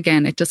something,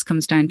 again, it just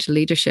comes down to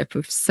leadership.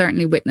 We've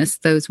certainly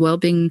witnessed those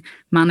well-being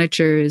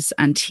managers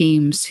and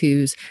teams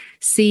whose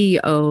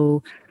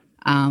CEO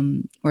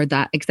or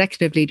that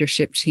executive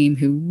leadership team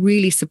who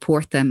really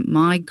support them,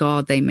 my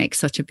God, they make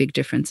such a big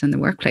difference in the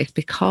workplace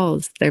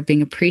because they're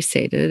being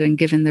appreciated and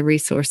given the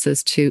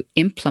resources to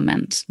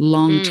implement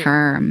long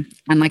term.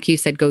 And like you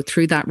said, go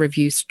through that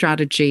review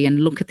strategy and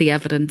look at the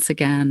evidence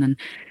again and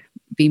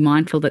be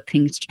mindful that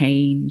things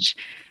change.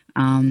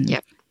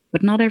 Yep.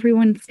 But not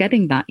everyone's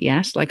getting that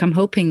yet. Like, I'm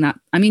hoping that,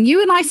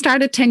 you and I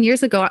started 10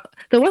 years ago.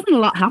 There wasn't a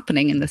lot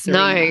happening in this arena.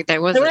 No, there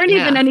wasn't. There weren't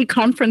even any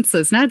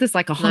conferences. Now there's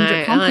like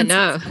 100 conferences.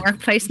 I know.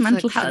 Workplace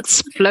mental health.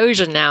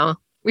 Explosion now.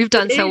 We've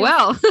done so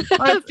well.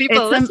 People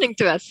are listening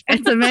to us.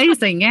 It's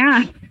amazing.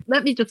 Yeah.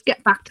 Let me just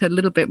get back to a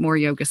little bit more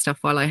yoga stuff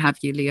while I have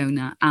you,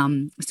 Leona.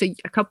 So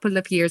a couple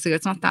of years ago,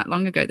 it's not that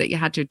long ago that you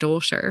had your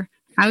daughter.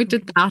 How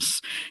did that,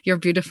 your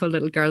beautiful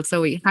little girl,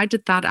 Zoe, how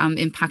did that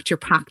impact your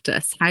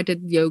practice? How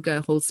did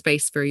yoga hold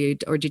space for you?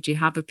 Or did you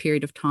have a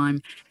period of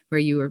time where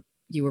you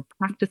were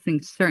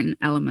practicing certain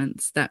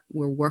elements that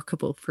were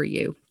workable for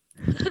you?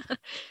 It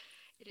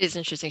is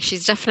interesting.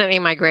 She's definitely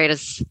my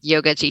greatest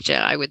yoga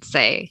teacher, I would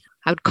say.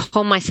 I would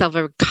call myself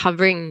a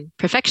recovering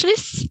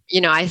perfectionist.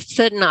 I had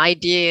certain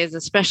ideas,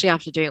 especially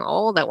after doing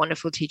all that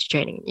wonderful teacher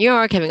training in New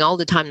York, having all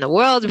the time in the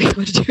world to be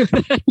able to do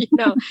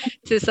that,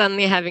 to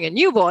suddenly having a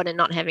newborn and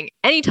not having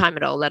any time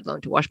at all, let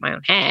alone to wash my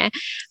own hair.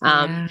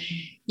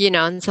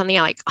 And suddenly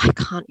I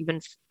can't even,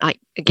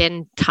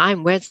 again,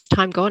 time, where's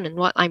time gone? And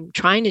what I'm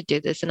trying to do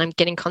this and I'm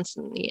getting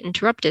constantly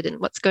interrupted and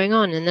what's going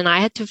on. And then I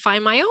had to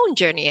find my own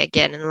journey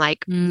again and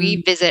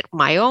revisit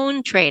my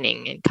own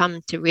training and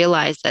come to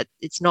realize that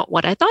it's not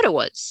what I thought it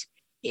was.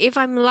 If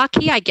I'm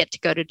lucky, I get to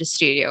go to the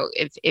studio.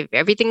 If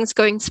everything's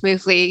going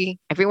smoothly,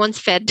 everyone's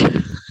fed,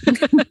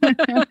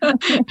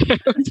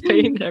 everyone's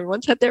clean,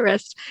 everyone's had their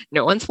rest,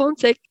 no one's fallen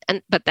sick.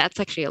 But that's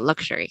actually a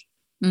luxury.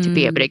 To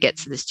be able to get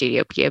to the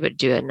studio, be able to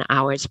do an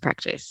hour's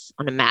practice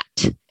on a mat.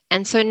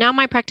 And so now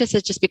my practice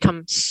has just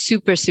become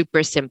super,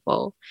 super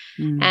simple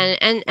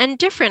and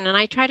different. And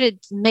I try to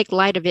make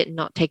light of it and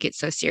not take it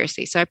so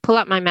seriously. So I pull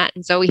out my mat,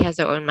 and Zoe has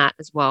her own mat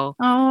as well.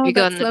 Oh, we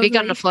go on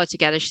the floor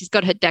together. She's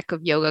got her deck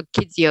of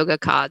kids yoga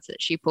cards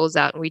that she pulls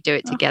out, and we do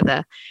it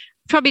together.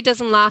 Probably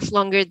doesn't last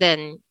longer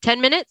than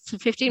 10 minutes or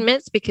 15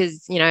 minutes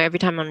because, every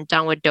time I'm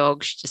done with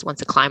dog, she just wants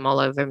to climb all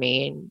over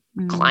me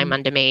and climb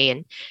under me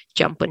and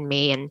jump on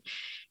me. And,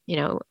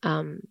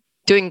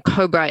 doing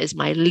Cobra is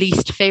my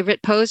least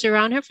favorite pose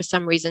around her. For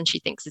some reason, she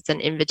thinks it's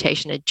an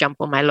invitation to jump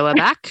on my lower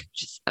back,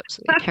 which is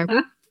absolutely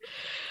terrible.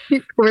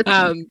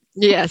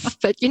 Yes,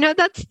 but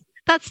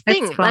that's the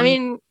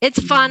thing.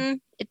 It's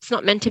fun. It's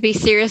not meant to be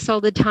serious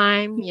all the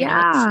time.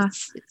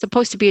 It's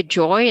supposed to be a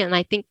joy. And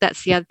I think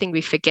that's the other thing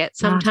we forget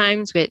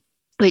sometimes with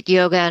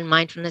yoga and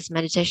mindfulness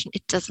meditation.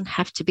 It doesn't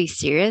have to be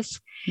serious.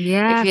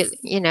 Yeah.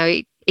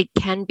 It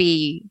can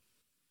be,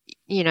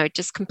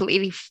 just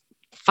completely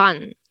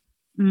fun,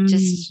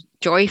 just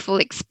joyful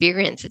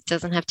experience. It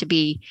doesn't have to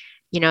be,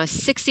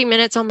 60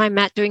 minutes on my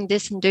mat doing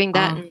this and doing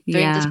that and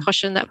doing this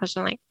posture and that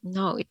posture.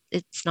 No,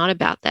 it's not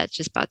about that. It's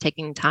just about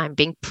taking time,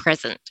 being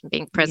present.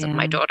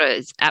 My daughter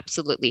is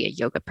absolutely a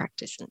yoga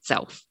practice in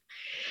itself.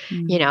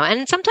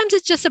 And sometimes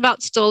it's just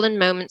about stolen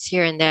moments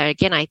here and there.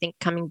 Again, I think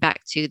coming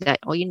back to that,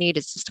 all you need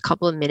is just a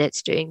couple of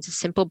minutes doing some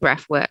simple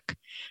breath work,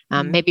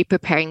 maybe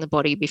preparing the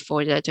body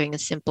before they're doing a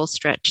simple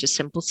stretch, a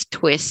simple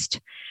twist.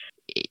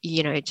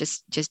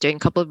 Just doing a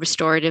couple of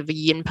restorative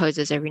yin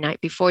poses every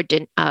night before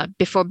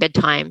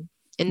bedtime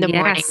in the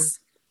morning.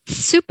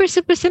 Super,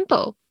 super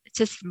simple. It's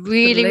just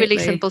really, really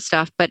simple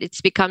stuff, but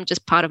it's become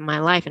just part of my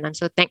life. And I'm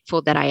so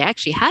thankful that I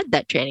actually had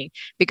that training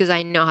because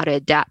I know how to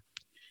adapt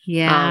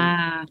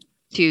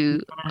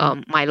to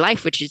my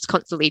life, which is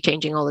constantly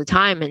changing all the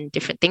time and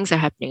different things are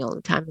happening all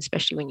the time,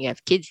 especially when you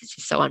have kids. It's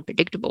just so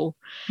unpredictable.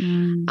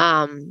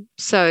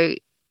 So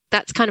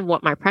that's kind of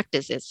what my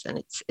practice is.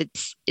 And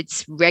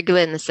it's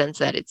regular in the sense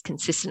that it's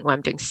consistent where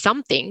I'm doing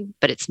something,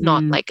 but it's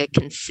not like a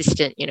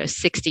consistent,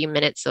 60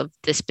 minutes of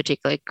this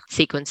particular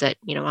sequence that,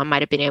 I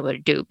might have been able to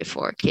do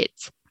before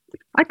kids.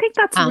 I think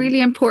that's really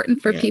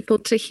important for yeah. people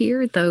to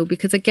hear, though,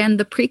 because again,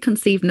 the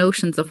preconceived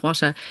notions of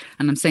what and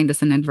I'm saying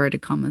this in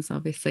inverted commas,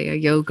 obviously, a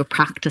yoga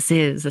practice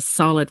is, a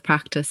solid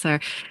practice,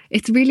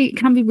 it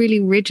can be really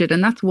rigid.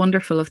 And that's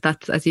wonderful if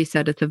that's, as you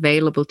said, it's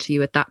available to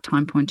you at that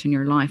time point in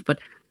your life. But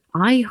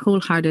I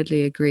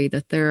wholeheartedly agree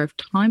that there are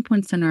time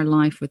points in our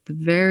life with the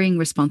varying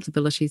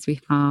responsibilities we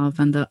have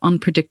and the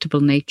unpredictable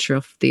nature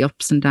of the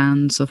ups and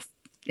downs of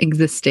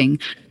existing,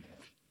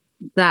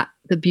 that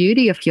the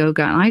beauty of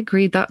yoga, and I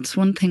agree, that's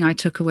one thing I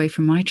took away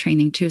from my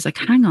training too, is like,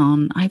 hang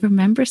on, I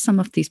remember some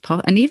of these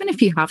and even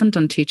if you haven't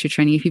done teacher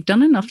training, if you've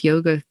done enough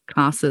yoga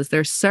classes,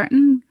 there's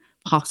certain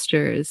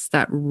postures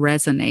that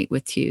resonate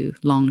with you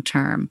long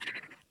term.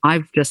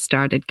 I've just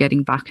started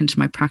getting back into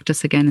my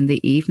practice again in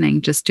the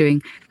evening, just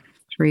doing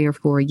 3 or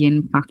 4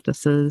 yin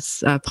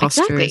practices,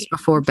 postures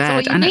before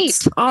bed. And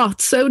it's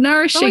so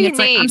nourishing. It's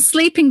like I'm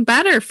sleeping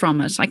better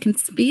from it. I can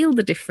feel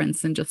the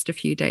difference in just a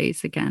few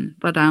days again.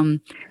 But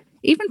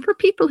even for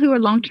people who are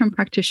long-term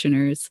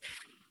practitioners,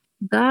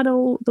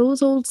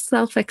 those old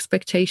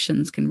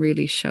self-expectations can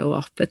really show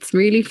up. It's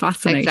really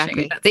fascinating.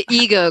 Exactly. The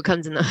ego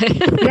comes in the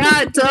way.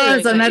 Yeah, it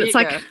does. And then it's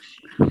like,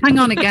 hang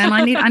on again.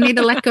 I need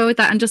to let go of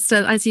that and just,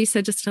 as you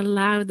said, just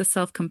allow the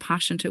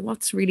self-compassion to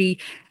what's really.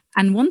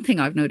 And one thing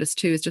I've noticed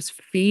too is just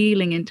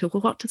feeling into,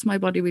 well, what does my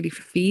body really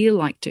feel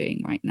like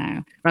doing right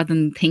now, rather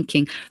than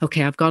thinking,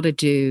 okay, I've got to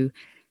do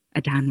a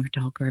downward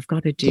dog or I've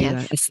got to do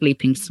a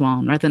sleeping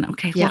swan, rather than,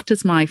 okay, what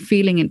does my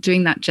feeling in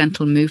doing that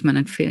gentle movement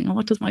and feeling,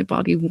 what does my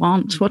body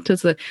want?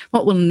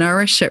 What will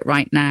nourish it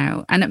right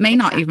now? And it may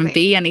not even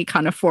be any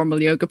kind of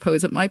formal yoga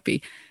pose. It might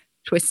be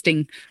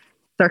twisting,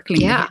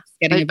 circling,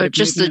 or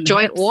just a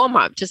joint warm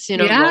up, just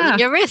rolling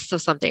your wrists or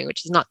something,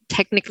 which is not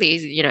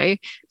technically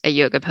a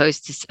yoga pose,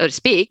 so to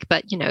speak,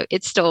 but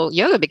it's still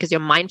yoga because you're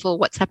mindful of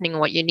what's happening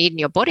and what you need in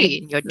your body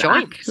and your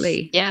joints.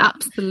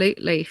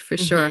 Absolutely, for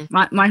sure.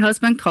 My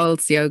husband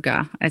calls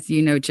yoga, as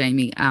you know,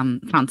 Jamie,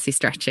 fancy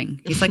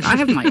stretching. He's like, I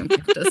have my own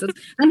practices,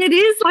 and it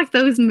is like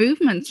those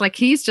movements. Like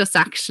he's just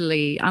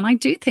actually, and I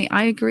do think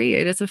I agree,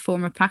 it is a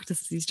form of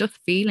practice. He's just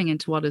feeling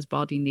into what his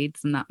body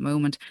needs in that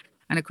moment.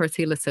 And of course,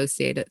 he'll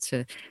associate it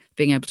to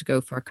being able to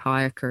go for a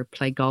kayak or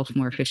play golf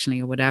more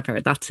efficiently or whatever.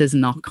 That's his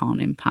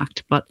knock-on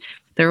impact. But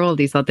there are all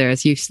these other,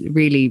 as you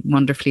really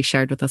wonderfully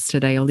shared with us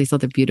today, all these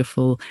other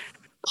beautiful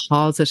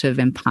positive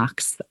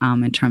impacts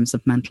in terms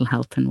of mental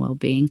health and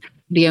well-being.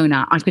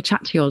 Leona, I could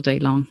chat to you all day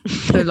long.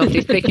 So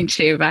lovely speaking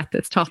to you about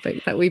this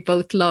topic that we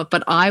both love.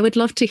 But I would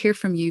love to hear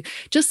from you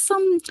just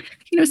some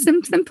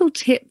simple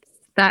tips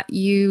that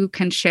you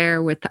can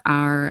share with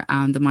our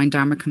the Mind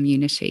Dharma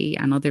community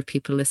and other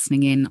people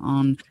listening in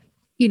on,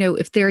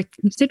 if they're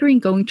considering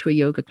going to a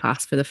yoga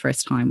class for the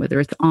first time, whether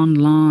it's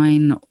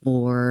online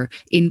or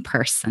in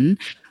person,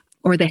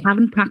 or they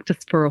haven't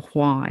practiced for a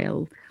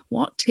while,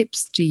 what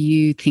tips do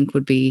you think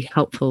would be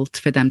helpful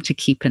for them to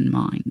keep in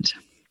mind?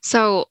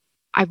 So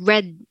I've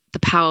read The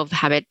Power of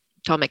Habit,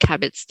 Atomic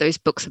Habits, those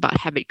books about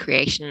habit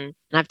creation, and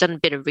I've done a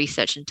bit of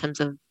research in terms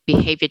of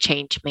behavior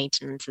change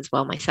maintenance as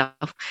well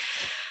myself.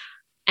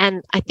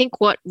 And I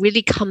think what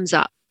really comes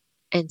up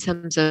in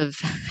terms of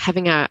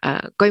having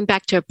going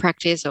back to a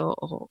practice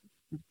or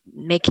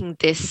making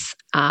this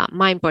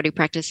mind-body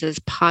practices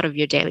part of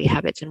your daily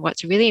habits. And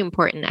what's really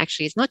important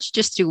actually is not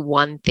just do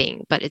one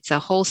thing, but it's a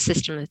whole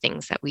system of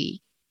things that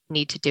we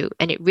need to do.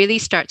 And it really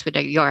starts with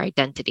your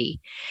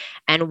identity.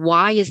 And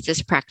why is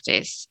this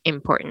practice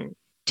important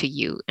to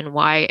you? And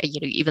why are you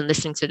even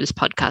listening to this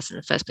podcast in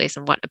the first place?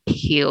 And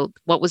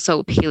what was so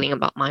appealing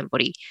about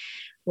mind-body?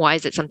 Why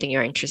is it something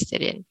you're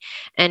interested in?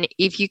 And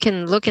if you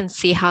can look and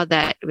see how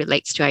that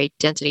relates to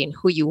identity and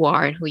who you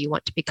are and who you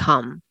want to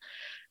become,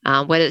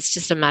 whether it's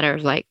just a matter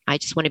of like, I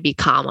just want to be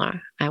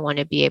calmer. I want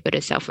to be able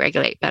to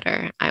self-regulate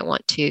better. I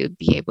want to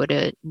be able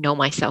to know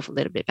myself a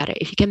little bit better.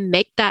 If you can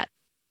make that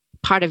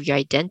part of your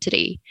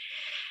identity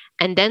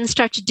and then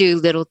start to do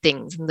little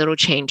things and little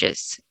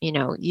changes,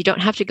 you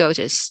don't have to go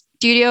to a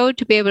studio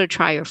to be able to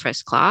try your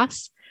first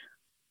class.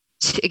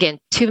 Again,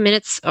 2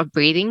 minutes of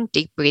breathing,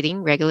 deep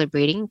breathing, regular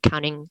breathing,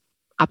 counting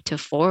up to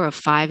 4 or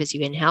 5 as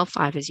you inhale,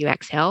 5 as you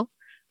exhale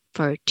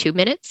for 2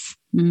 minutes.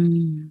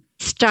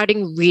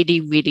 Starting really,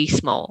 really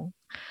small.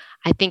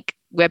 I think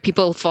where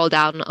people fall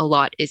down a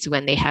lot is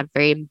when they have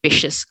very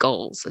ambitious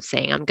goals of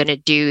saying, I'm going to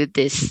do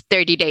this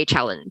 30-day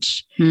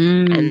challenge.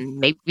 And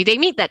maybe they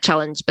meet that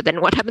challenge, but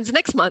then what happens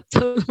next month?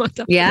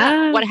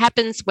 What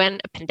happens when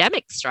a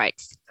pandemic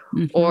strikes?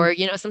 Or,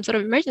 some sort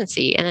of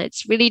emergency, and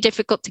it's really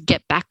difficult to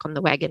get back on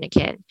the wagon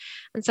again.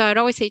 And so I'd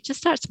always say, just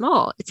start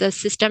small. It's a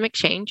systemic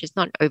change. It's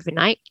not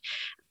overnight.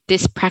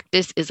 This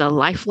practice is a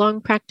lifelong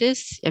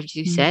practice, as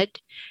you said,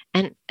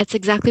 and it's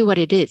exactly what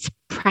it is,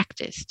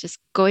 practice, just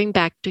going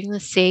back, doing the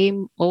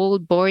same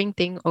old boring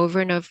thing over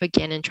and over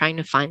again and trying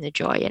to find the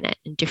joy in it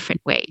in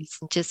different ways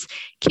and just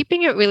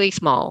keeping it really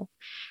small.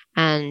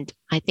 And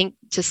I think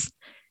just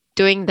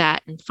doing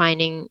that and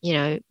finding,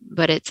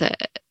 but it's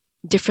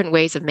different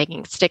ways of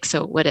making it stick.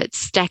 So whether it's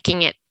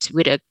stacking it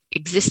with an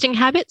existing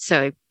habit,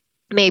 so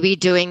maybe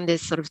doing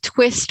this sort of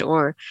twist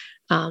or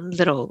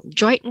little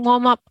joint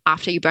warm up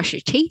after you brush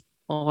your teeth,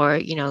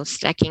 or,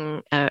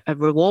 stacking a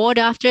reward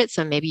after it.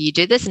 So maybe you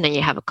do this and then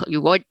you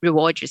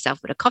reward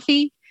yourself with a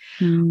coffee.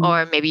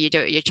 Or maybe you do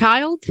it with your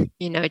child,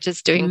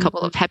 just doing a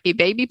couple of happy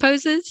baby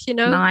poses,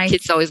 Nice.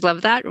 Kids always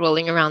love that,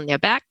 rolling around their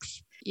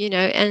backs,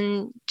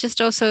 and just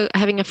also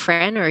having a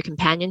friend or a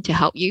companion to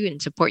help you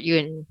and support you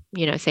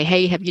and, say,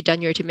 hey, have you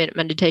done your 2-minute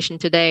meditation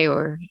today?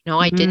 Or, no,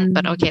 I didn't,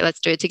 but okay, let's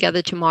do it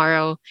together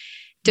tomorrow.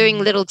 Doing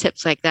little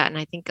tips like that. And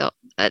I think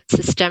that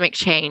systemic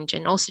change,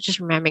 and also just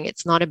remembering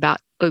it's not about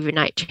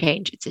overnight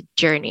change. It's a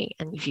journey.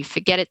 And if you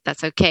forget it,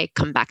 that's okay.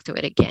 Come back to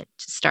it again.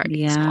 Just start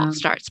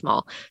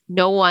small.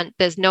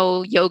 There's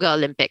no yoga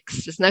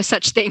Olympics. There's no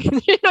such thing.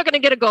 You're not going to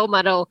get a gold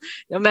medal,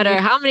 no matter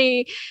how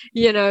many,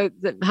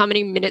 how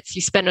many minutes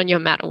you spend on your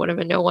mat or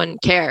whatever. No one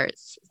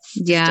cares. It's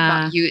just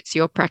about you. It's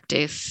your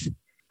practice.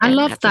 I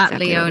love that,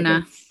 exactly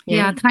Leona.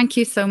 Yeah, thank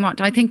you so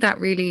much. I think that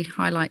really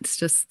highlights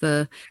just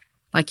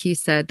like you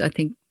said, I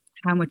think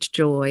how much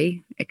joy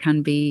it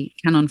can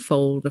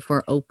unfold if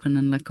we're open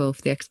and let go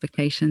of the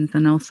expectations.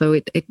 And also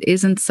it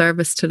is in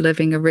service to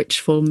living a rich,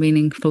 full,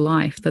 meaningful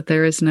life, that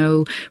there is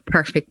no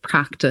perfect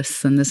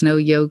practice and there's no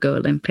yoga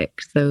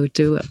Olympics. So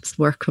do what's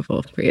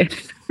workable for you.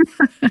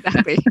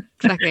 Exactly.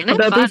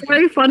 Although it'd be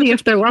very funny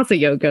if there was a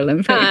yoga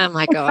Olympics. Oh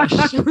my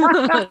gosh.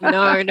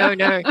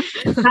 No.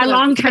 How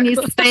long can you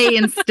stay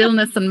in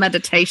stillness and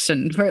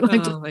meditation for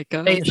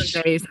days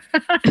and days?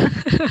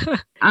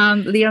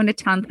 Leona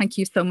Tan, thank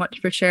you so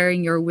much for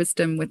sharing your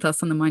wisdom with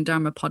us on the Mind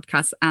Dharma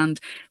podcast. And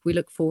we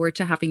look forward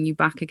to having you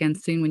back again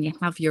soon when you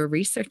have your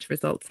research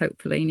results,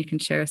 hopefully, and you can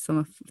share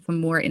some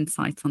more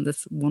insights on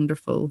this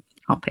wonderful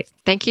topic.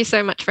 Thank you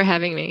so much for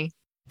having me.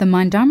 The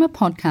Mind Dharma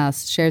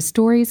podcast shares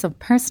stories of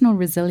personal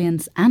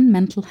resilience and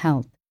mental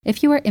health.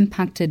 If you are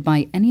impacted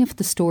by any of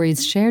the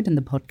stories shared in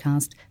the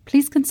podcast,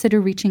 please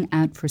consider reaching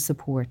out for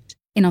support.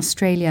 In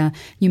Australia,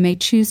 you may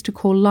choose to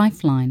call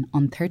Lifeline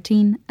on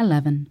 13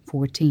 11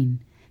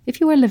 14. If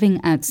you are living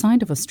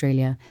outside of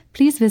Australia,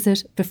 please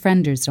visit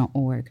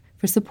befrienders.org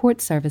for support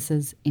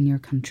services in your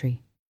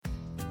country.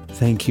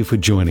 Thank you for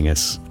joining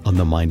us on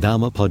the Mind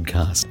Dharma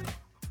podcast.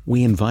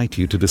 We invite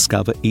you to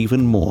discover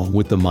even more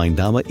with the Mind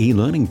Dharma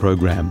e-learning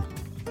program.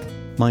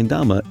 Mind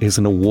Dharma is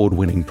an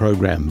award-winning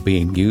program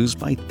being used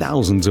by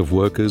thousands of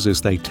workers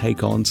as they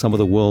take on some of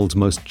the world's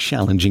most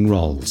challenging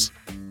roles.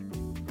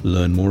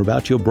 Learn more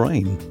about your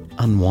brain,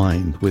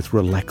 unwind with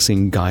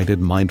relaxing guided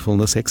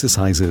mindfulness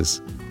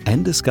exercises,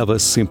 and discover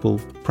simple,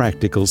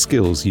 practical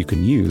skills you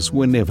can use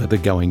whenever the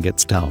going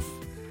gets tough.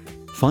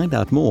 Find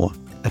out more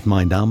at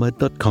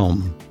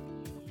minddharma.com.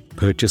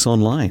 Purchase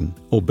online,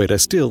 or better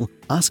still,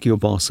 ask your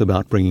boss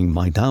about bringing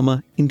Mind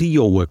Dharma into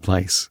your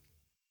workplace.